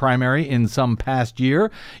Carolina primary in some past year.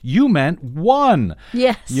 You meant won."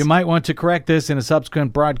 Yes. You might want to correct this in a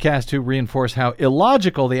subsequent broadcast to reinforce how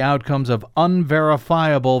illogical the outcomes of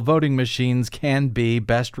unverifiable voting machines can be.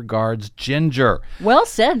 Best regards, Ginger. Well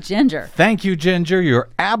said, Ginger. Thank you, Ginger. You're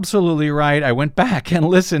absolutely right. I went back and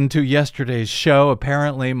listened to yesterday's show.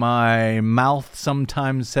 Apparently, my mouth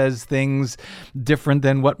sometimes says things different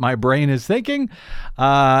than what my brain is thinking.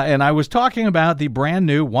 And I was talking about the brand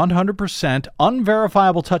new 100%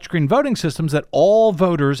 unverifiable touchscreen voting systems that all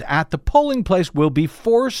voters at the polling place will be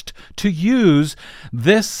forced to use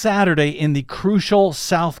this Saturday in the crucial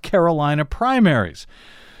South Carolina primaries.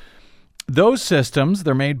 Those systems,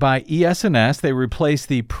 they're made by ES&S. They replace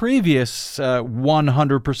the previous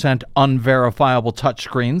 100% unverifiable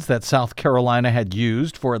touchscreens that South Carolina had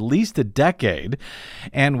used for at least a decade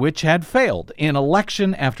and which had failed in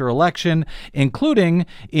election after election, including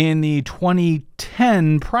in the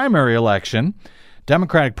 2010 primary election,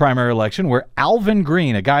 Democratic primary election, where Alvin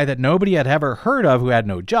Green, a guy that nobody had ever heard of, who had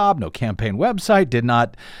no job, no campaign website, did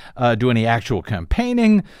not do any actual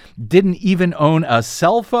campaigning, didn't even own a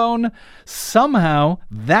cell phone, somehow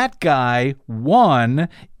that guy won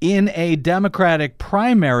in a Democratic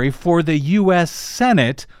primary for the U.S.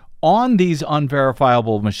 Senate on these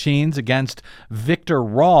unverifiable machines against Victor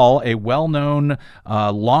Rahl, a well-known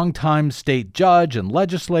longtime state judge and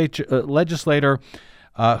legislator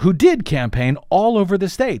who did campaign all over the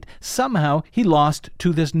state. Somehow he lost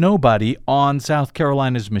to this nobody on South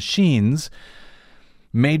Carolina's machines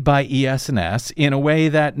made by ES&S in a way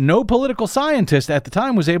that no political scientist at the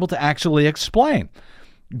time was able to actually explain.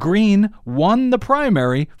 Green won the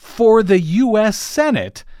primary for the U.S.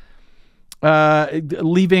 Senate,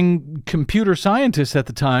 leaving computer scientists at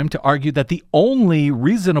the time to argue that the only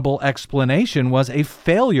reasonable explanation was a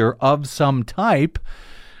failure of some type,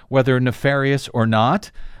 whether nefarious or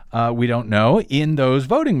not, we don't know, in those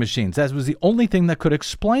voting machines. That was the only thing that could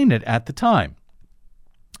explain it at the time.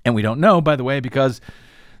 And we don't know, by the way, because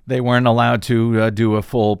they weren't allowed to do a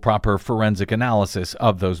full, proper forensic analysis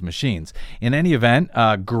of those machines. In any event,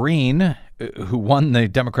 Green, who won the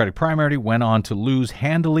Democratic primary, went on to lose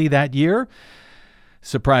handily that year.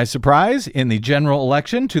 Surprise, surprise, in the general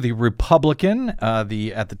election to the Republican, at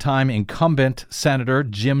the time incumbent Senator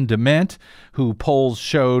Jim DeMint, who polls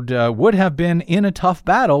showed would have been in a tough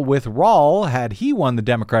battle with Rahl had he won the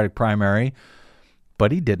Democratic primary,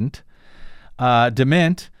 but he didn't.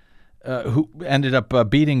 DeMint, who ended up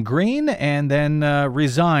beating Green and then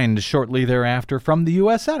resigned shortly thereafter from the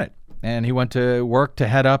U.S. Senate. And he went to work to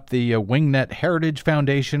head up the Wingnet Heritage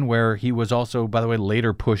Foundation, where he was also, by the way,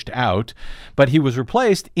 later pushed out. But he was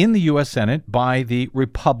replaced in the U.S. Senate by the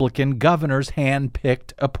Republican governor's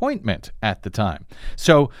hand-picked appointment at the time.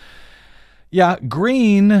 So, yeah,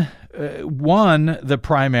 Green won the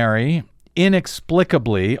primary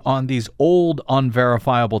inexplicably on these old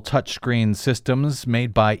unverifiable touchscreen systems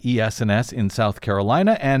made by ES&S in South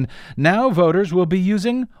Carolina, and now voters will be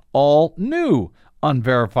using all new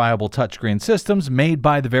unverifiable touchscreen systems made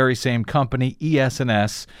by the very same company,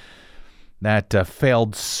 ES&S, that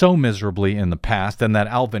failed so miserably in the past, and that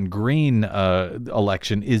Alvin Green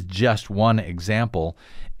election is just one example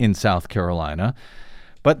in South Carolina.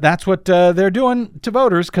 But that's what they're doing to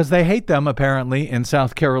voters because they hate them, apparently, in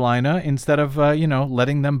South Carolina, instead of,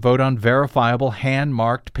 letting them vote on verifiable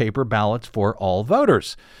hand-marked paper ballots for all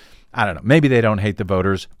voters. I don't know. Maybe they don't hate the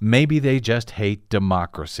voters. Maybe they just hate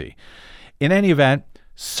democracy. In any event,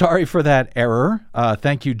 sorry for that error.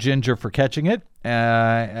 Thank you, Ginger, for catching it.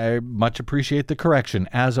 I much appreciate the correction.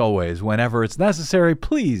 As always, whenever it's necessary,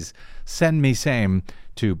 please send me same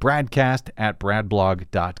to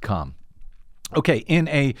bradcast@bradblog.com. Okay, in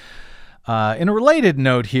a related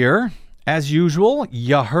note here, as usual,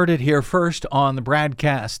 you heard it here first on the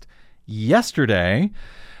BradCast yesterday.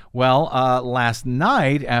 Well, last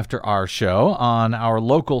night after our show on our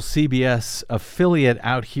local CBS affiliate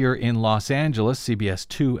out here in Los Angeles, CBS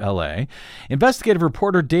 2 LA, investigative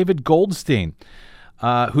reporter David Goldstein,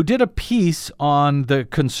 who did a piece on my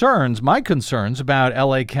concerns about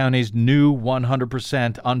LA County's new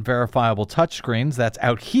 100% unverifiable touchscreens that's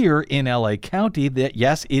out here in LA County, that,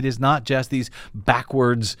 yes, it is not just these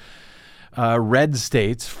backwards red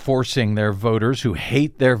states forcing their voters who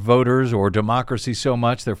hate their voters or democracy so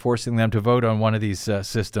much they're forcing them to vote on one of these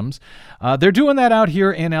systems. They're doing that out here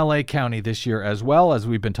in LA County this year as well, as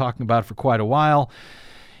we've been talking about for quite a while.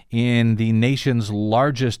 In the nation's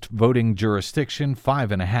largest voting jurisdiction,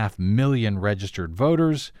 5.5 million registered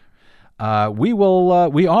voters,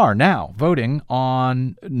 we are now voting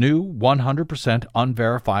on new 100%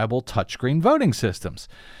 unverifiable touchscreen voting systems.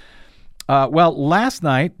 Well, last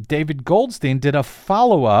night, David Goldstein did a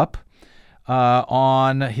follow-up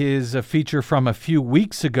on his feature from a few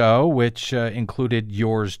weeks ago, which included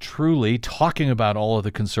yours truly talking about all of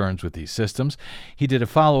the concerns with these systems. He did a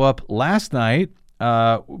follow-up last night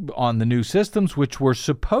on the new systems, which were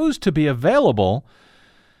supposed to be available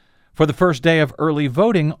for the first day of early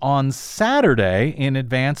voting on Saturday in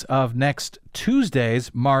advance of next Tuesday's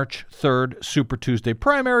March 3rd Super Tuesday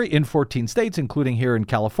primary in 14 states, including here in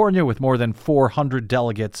California, with more than 400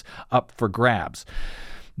 delegates up for grabs.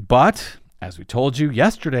 But, as we told you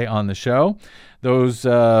yesterday on the show, those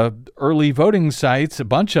early voting sites, a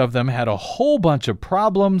bunch of them had a whole bunch of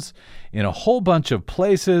problems in a whole bunch of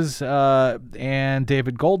places, and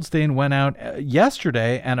David Goldstein went out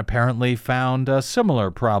yesterday and apparently found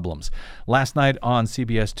similar problems. Last night on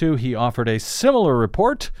CBS 2, he offered a similar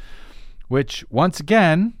report, which once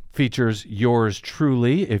again features yours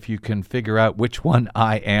truly, if you can figure out which one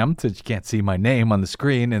I am, since you can't see my name on the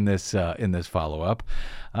screen in this follow-up.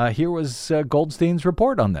 Here was Goldstein's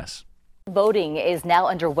report on this. Voting is now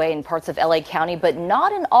underway in parts of LA County, but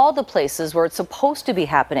not in all the places where it's supposed to be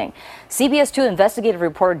happening. CBS 2 investigative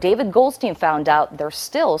reporter David Goldstein found out there's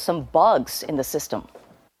still some bugs in the system.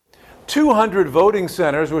 200 voting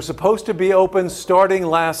centers were supposed to be open starting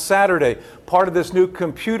last Saturday, part of this new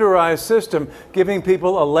computerized system giving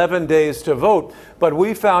people 11 days to vote. But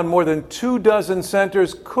we found more than 24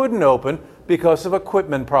 centers couldn't open because of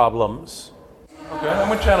equipment problems. Okay, I'm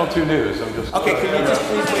with Channel 2 News. Okay, can you just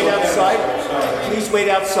please wait outside? Please wait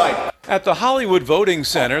outside. At the Hollywood Voting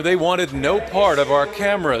Center, they wanted no part of our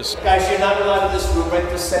cameras. Guys, you're not allowed in this room right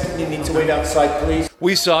this second. You need to wait outside, please.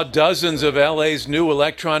 We saw dozens of LA's new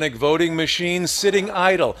electronic voting machines sitting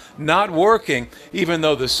idle, not working, even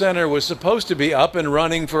though the center was supposed to be up and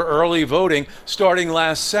running for early voting starting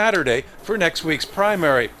last Saturday for next week's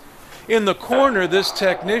primary. In the corner, this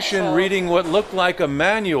technician reading what looked like a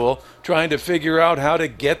manual, trying to figure out how to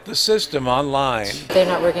get the system online. They're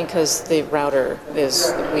not working because the router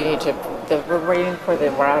is, we're waiting for the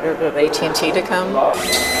router of AT&T to come.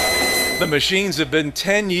 The machines have been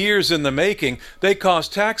 10 years in the making. They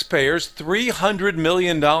cost taxpayers $300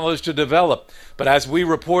 million to develop. But as we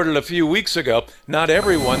reported a few weeks ago, not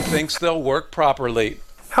everyone thinks they'll work properly.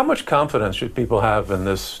 How much confidence should people have in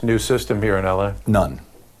this new system here in LA? None.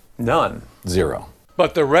 None. Zero.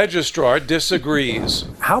 But the registrar disagrees.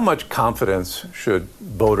 How much confidence should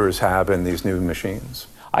voters have in these new machines?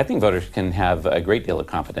 I think voters can have a great deal of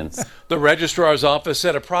confidence. The registrar's office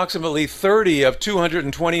said approximately 30 of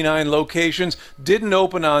 229 locations didn't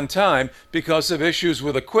open on time because of issues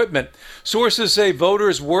with equipment. Sources say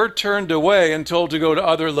voters were turned away and told to go to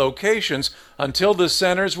other locations until the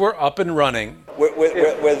centers were up and running.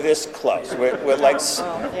 We're this close. We're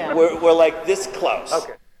like this close.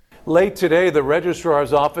 Okay. Late today, the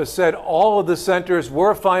registrar's office said all of the centers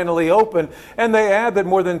were finally open, and they add that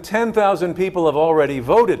more than 10,000 people have already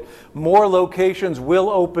voted. More locations will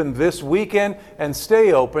open this weekend and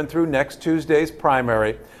stay open through next Tuesday's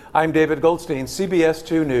primary. I'm David Goldstein, CBS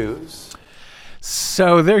 2 News.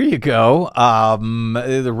 So there you go.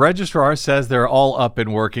 The registrar says they're all up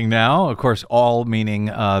and working now. Of course, all meaning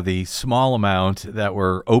the small amount that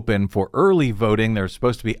were open for early voting. There's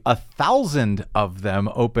supposed to be 1,000 of them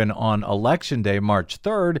open on Election Day, March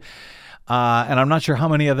 3rd. And I'm not sure how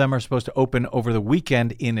many of them are supposed to open over the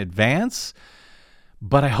weekend in advance.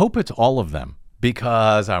 But I hope it's all of them,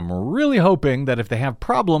 because I'm really hoping that if they have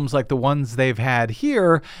problems like the ones they've had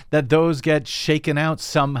here, that those get shaken out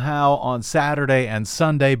somehow on Saturday and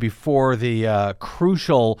Sunday before the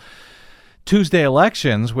crucial Tuesday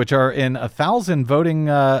elections, which are in 1,000 voting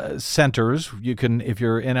centers. You can, if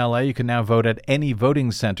you're in LA, you can now vote at any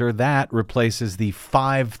voting center. That replaces the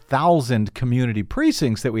 5,000 community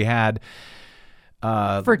precincts that we had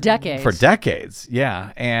for decades. For decades,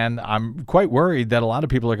 yeah. And I'm quite worried that a lot of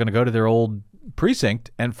people are going to go to their old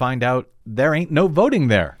precinct and find out there ain't no voting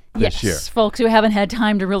there this year. Folks who haven't had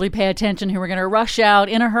time to really pay attention, who are going to rush out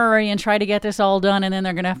in a hurry and try to get this all done, and then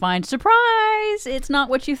they're going to find, surprise, it's not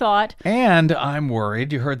what you thought. And I'm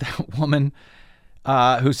worried, you heard that woman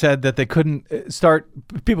who said that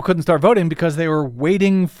people couldn't start voting because they were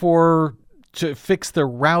waiting to fix the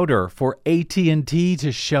router for AT&T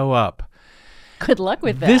to show up. Good luck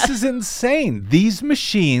with that. This is insane. These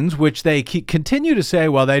machines, which they continue to say,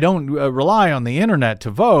 well, they don't rely on the internet to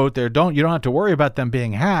vote. You don't have to worry about them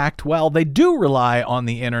being hacked. Well, they do rely on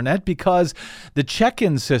the internet because the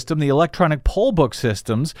check-in system, the electronic poll book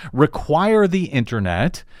systems, require the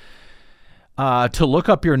internet to look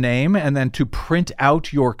up your name and then to print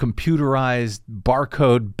out your computerized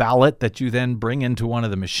barcode ballot that you then bring into one of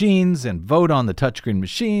the machines and vote on the touchscreen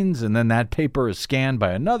machines, and then that paper is scanned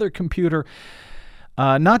by another computer.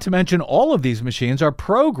 Not to mention, all of these machines are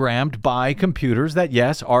programmed by computers that,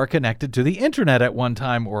 yes, are connected to the internet at one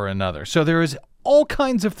time or another. So there is all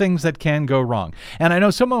kinds of things that can go wrong. And I know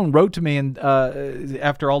someone wrote to me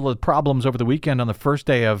after all the problems over the weekend on the first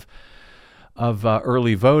day of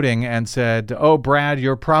early voting and said, oh, Brad,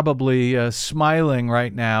 you're probably smiling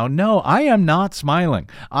right now. No, I am not smiling.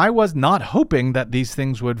 I was not hoping that these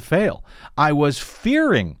things would fail. I was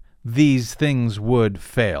fearing these things would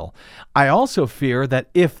fail. I also fear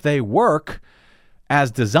that if they work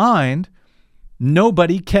as designed,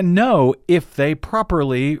 nobody can know if they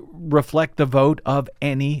properly reflect the vote of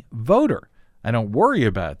any voter. I don't worry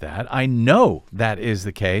about that. I know that is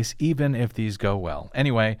the case, even if these go well.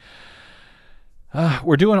 Anyway,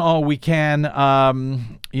 we're doing all we can.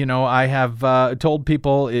 I have told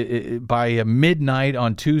people by midnight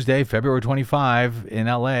on Tuesday, February 25 in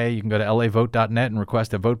LA, you can go to lavote.net and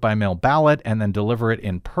request a vote-by-mail ballot and then deliver it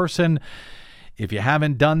in person. If you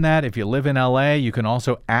haven't done that, if you live in LA, you can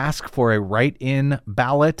also ask for a write-in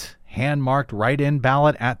ballot, hand-marked write-in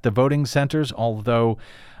ballot at the voting centers, although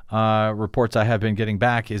reports I have been getting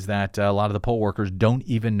back is that a lot of the poll workers don't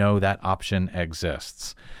even know that option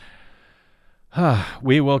exists.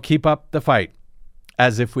 We will keep up the fight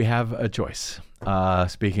as if we have a choice.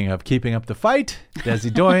 Speaking of keeping up the fight,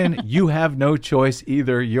 Desi Doyen, you have no choice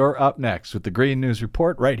either. You're up next with the Green News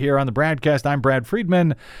Report right here on the BradCast. I'm Brad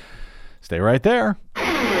Friedman. Stay right there.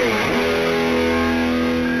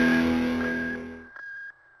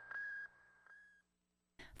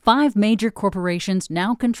 5 major corporations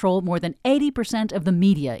now control more than 80% of the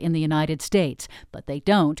media in the United States, but they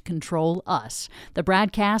don't control us. The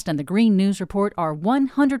BradCast and the Green News Report are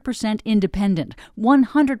 100% independent,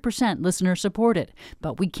 100% listener-supported.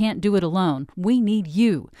 But we can't do it alone. We need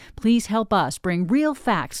you. Please help us bring real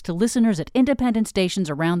facts to listeners at independent stations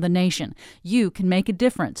around the nation. You can make a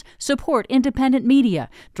difference. Support independent media.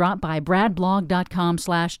 Drop by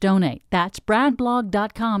bradblog.com/donate. That's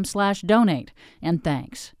bradblog.com/donate. And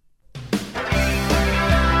thanks.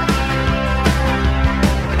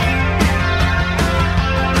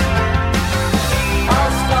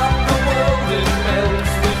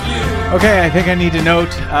 Okay, I think I need to note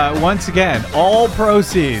once again, all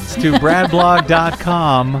proceeds to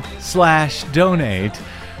bradblog.com/donate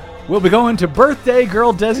will be going to birthday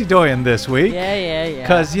girl Desi Doyen this week. Yeah.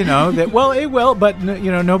 Because, it will, but,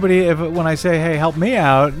 nobody, when I say, hey, help me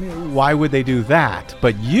out, why would they do that?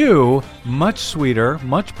 But you, much sweeter,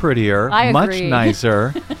 much prettier, much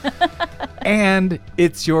nicer. And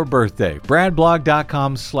it's your birthday.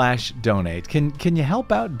 bradblog.com/donate. Can you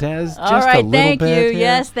help out Des just all right, a little bit? Thank you. Here?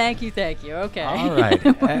 Yes, thank you. Okay. All right.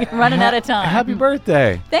 We're running out of time. Happy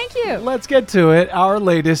birthday. Thank you. Let's get to it. Our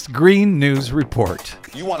latest Green News Report.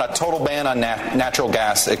 You want a total ban on natural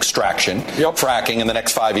gas extraction, fracking in the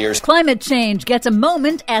next 5 years. Climate change gets a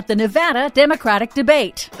moment at the Nevada Democratic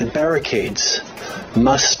debate. The barricades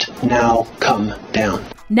must now come down.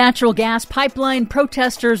 Natural gas pipeline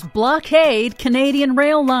protesters blockade Canadian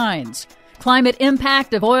rail lines. Climate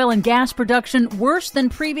impact of oil and gas production worse than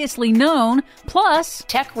previously known. Plus,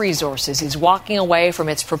 Teck Resources is walking away from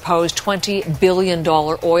its proposed $20 billion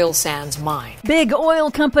oil sands mine. Big oil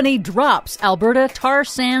company drops Alberta tar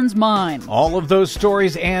sands mine. All of those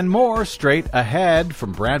stories and more straight ahead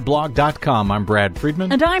from bradblog.com. I'm Brad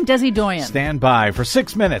Friedman. And I'm Desi Doyen. Stand by for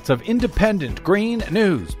 6 minutes of independent green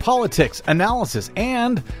news, politics, analysis,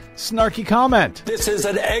 and snarky comment. This is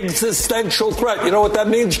an existential threat. You know what that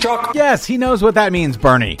means, Chuck? Yes, he knows what that means,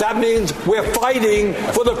 Bernie. That means we're fighting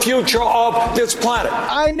for the future of this planet.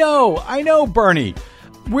 I know, Bernie.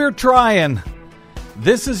 We're trying.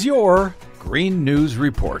 This is your Green News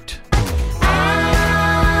Report.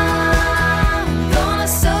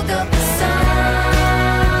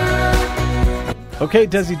 Okay,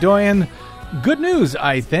 Desi Doyen, good news,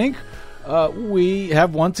 I think. We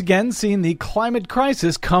have once again seen the climate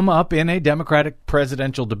crisis come up in a Democratic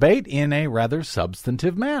presidential debate in a rather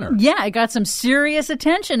substantive manner. Yeah, it got some serious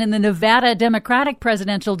attention in the Nevada Democratic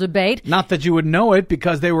presidential debate. Not that you would know it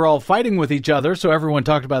because they were all fighting with each other, so everyone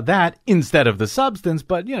talked about that instead of the substance,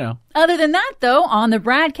 but Other than that, though, on the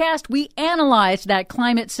BradCast, we analyzed that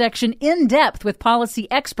climate section in depth with policy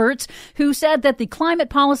experts who said that the climate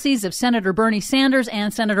policies of Senator Bernie Sanders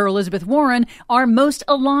and Senator Elizabeth Warren are most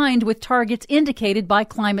aligned with targets indicated by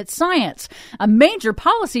climate science. A major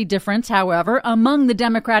policy difference, however, among the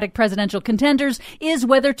Democratic presidential contenders is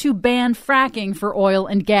whether to ban fracking for oil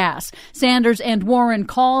and gas. Sanders and Warren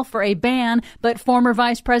call for a ban, but former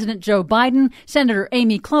Vice President Joe Biden, Senator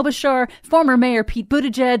Amy Klobuchar, former Mayor Pete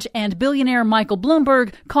Buttigieg, and billionaire Michael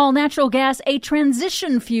Bloomberg call natural gas a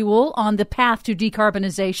transition fuel on the path to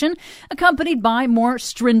decarbonization, accompanied by more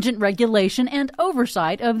stringent regulation and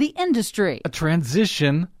oversight of the industry. A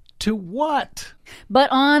transition to what? But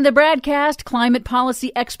on the BradCast, climate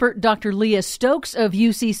policy expert Dr. Leah Stokes of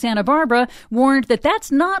UC Santa Barbara warned that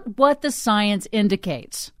that's not what the science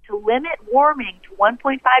indicates. To limit warming to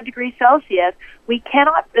 1.5 degrees Celsius, we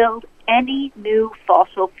cannot build any new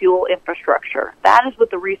fossil fuel infrastructure. That is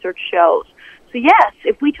what the research shows. So yes,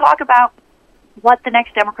 if we talk about what the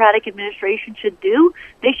next Democratic administration should do,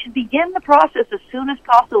 they should begin the process as soon as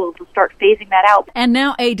possible to start phasing that out. And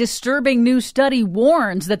now a disturbing new study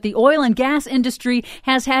warns that the oil and gas industry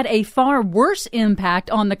has had a far worse impact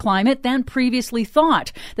on the climate than previously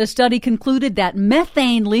thought. The study concluded that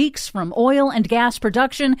methane leaks from oil and gas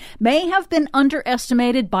production may have been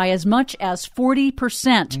underestimated by as much as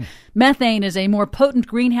 40%. Methane is a more potent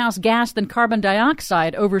greenhouse gas than carbon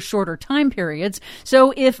dioxide over shorter time periods.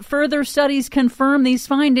 So if further studies confirm these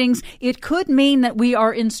findings, it could mean that we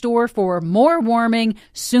are in store for more warming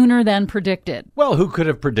sooner than predicted. Well, who could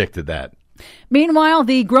have predicted that? Meanwhile,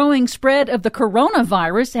 the growing spread of the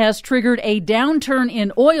coronavirus has triggered a downturn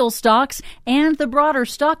in oil stocks and the broader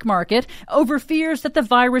stock market over fears that the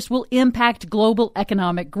virus will impact global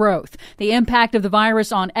economic growth. The impact of the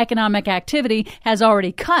virus on economic activity has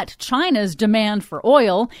already cut China's demand for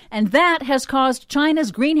oil, and that has caused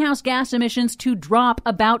China's greenhouse gas emissions to drop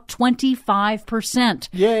about 25%.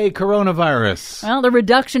 Yay, coronavirus. Well, the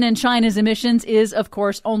reduction in China's emissions is, of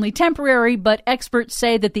course, only temporary, but experts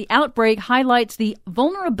say that the outbreak highlights the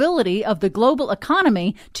vulnerability of the global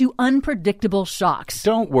economy to unpredictable shocks.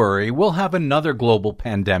 Don't worry, we'll have another global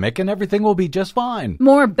pandemic and everything will be just fine.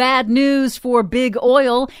 More bad news for big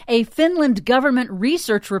oil. A Finland government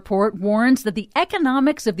research report warns that the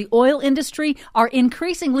economics of the oil industry are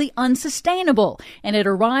increasingly unsustainable, and it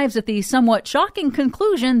arrives at the somewhat shocking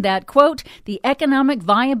conclusion that, quote, the economic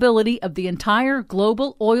viability of the entire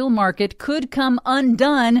global oil market could come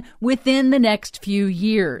undone within the next few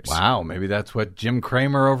years. Wow, maybe that's what Jim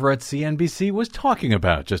Cramer over at CNBC was talking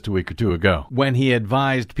about just a week or two ago when he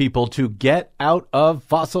advised people to get out of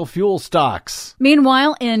fossil fuel stocks.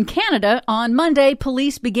 Meanwhile, in Canada, on Monday,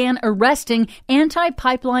 police began arresting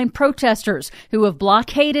anti-pipeline protesters who have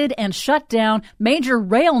blockaded and shut down major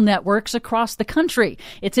rail networks across the country.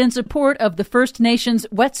 It's in support of the First Nations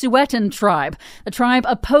Wet'suwet'en tribe. The tribe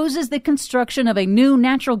opposes the construction of a new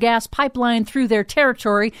natural gas pipeline through their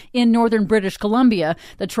territory in northern British Columbia.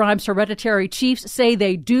 The tribe's hereditary chiefs say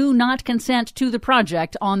they do not consent to the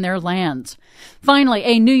project on their lands. Finally,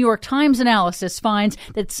 a New York Times analysis finds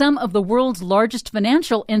that some of the world's largest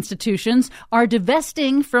financial institutions are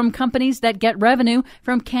divesting from companies that get revenue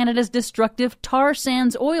from Canada's destructive tar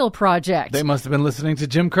sands oil project. They must have been listening to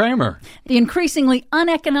Jim Cramer. The increasingly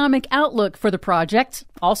uneconomic outlook for the project,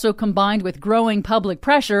 also combined with growing public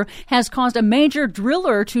pressure, has caused a major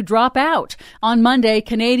driller to drop out. On Monday,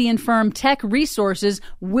 Canadian firm Teck Resources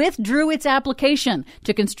withdrew its application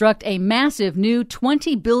to construct a massive new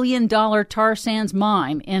 $20 billion tar sands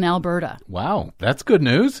mine in Alberta. Wow, that's good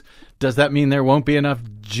news. Does that mean there won't be enough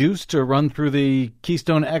juice to run through the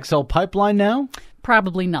Keystone XL pipeline now?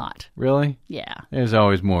 Probably not. Really? Yeah. There's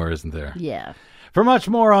always more, isn't there? Yeah. For much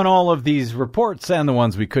more on all of these reports and the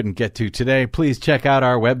ones we couldn't get to today, please check out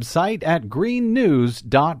our website at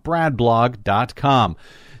greennews.bradblog.com.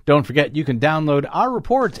 Don't forget you can download our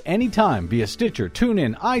reports anytime via Stitcher,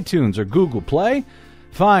 TuneIn, iTunes, or Google Play.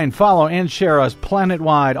 Find, follow, and share us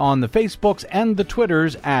planet-wide on the Facebooks and the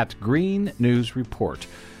Twitters at Green News Report.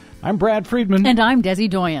 I'm Brad Friedman. And I'm Desi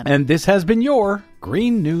Doyen. And this has been your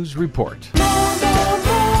Green News Report.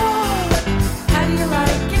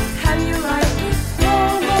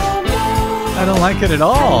 I don't like it at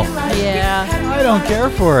all. Yeah. I don't care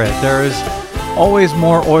for it. There's always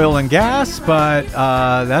more oil and gas, but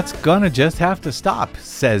that's going to just have to stop,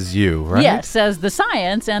 says you, right? Yes, says the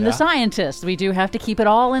science and the scientists. We do have to keep it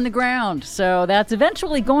all in the ground. So that's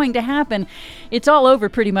eventually going to happen. It's all over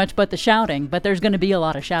pretty much but the shouting, but there's going to be a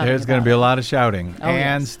lot of shouting. There's going to be a lot of shouting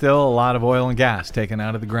and yes. Still a lot of oil and gas taken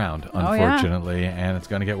out of the ground, unfortunately, and it's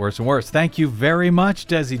going to get worse and worse. Thank you very much,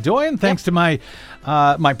 Desi Doyen. Thanks to my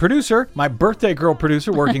producer, my birthday girl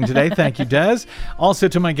producer working today. Thank you, Des. Also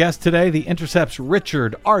to my guest today, The Intercept's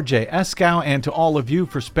Richard R.J. Eskow, and to all of you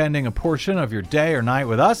for spending a portion of your day or night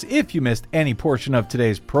with us. If you missed any portion of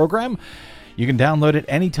today's program, you can download it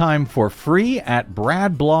anytime for free at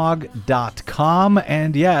bradblog.com.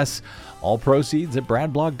 And yes, all proceeds at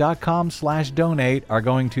bradblog.com/donate are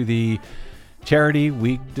going to the charity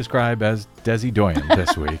we describe as Desi Doyen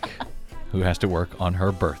this week, who has to work on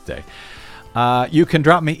her birthday. You can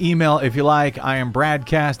drop me email if you like. I am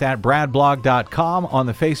BradCast at bradblog.com on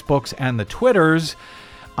the Facebooks and the Twitters.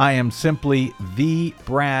 I am simply The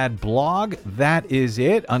Brad Blog. That is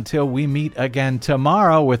it until we meet again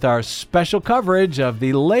tomorrow with our special coverage of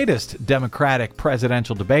the latest Democratic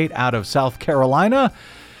presidential debate out of South Carolina.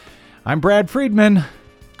 I'm Brad Friedman.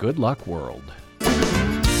 Good luck, world.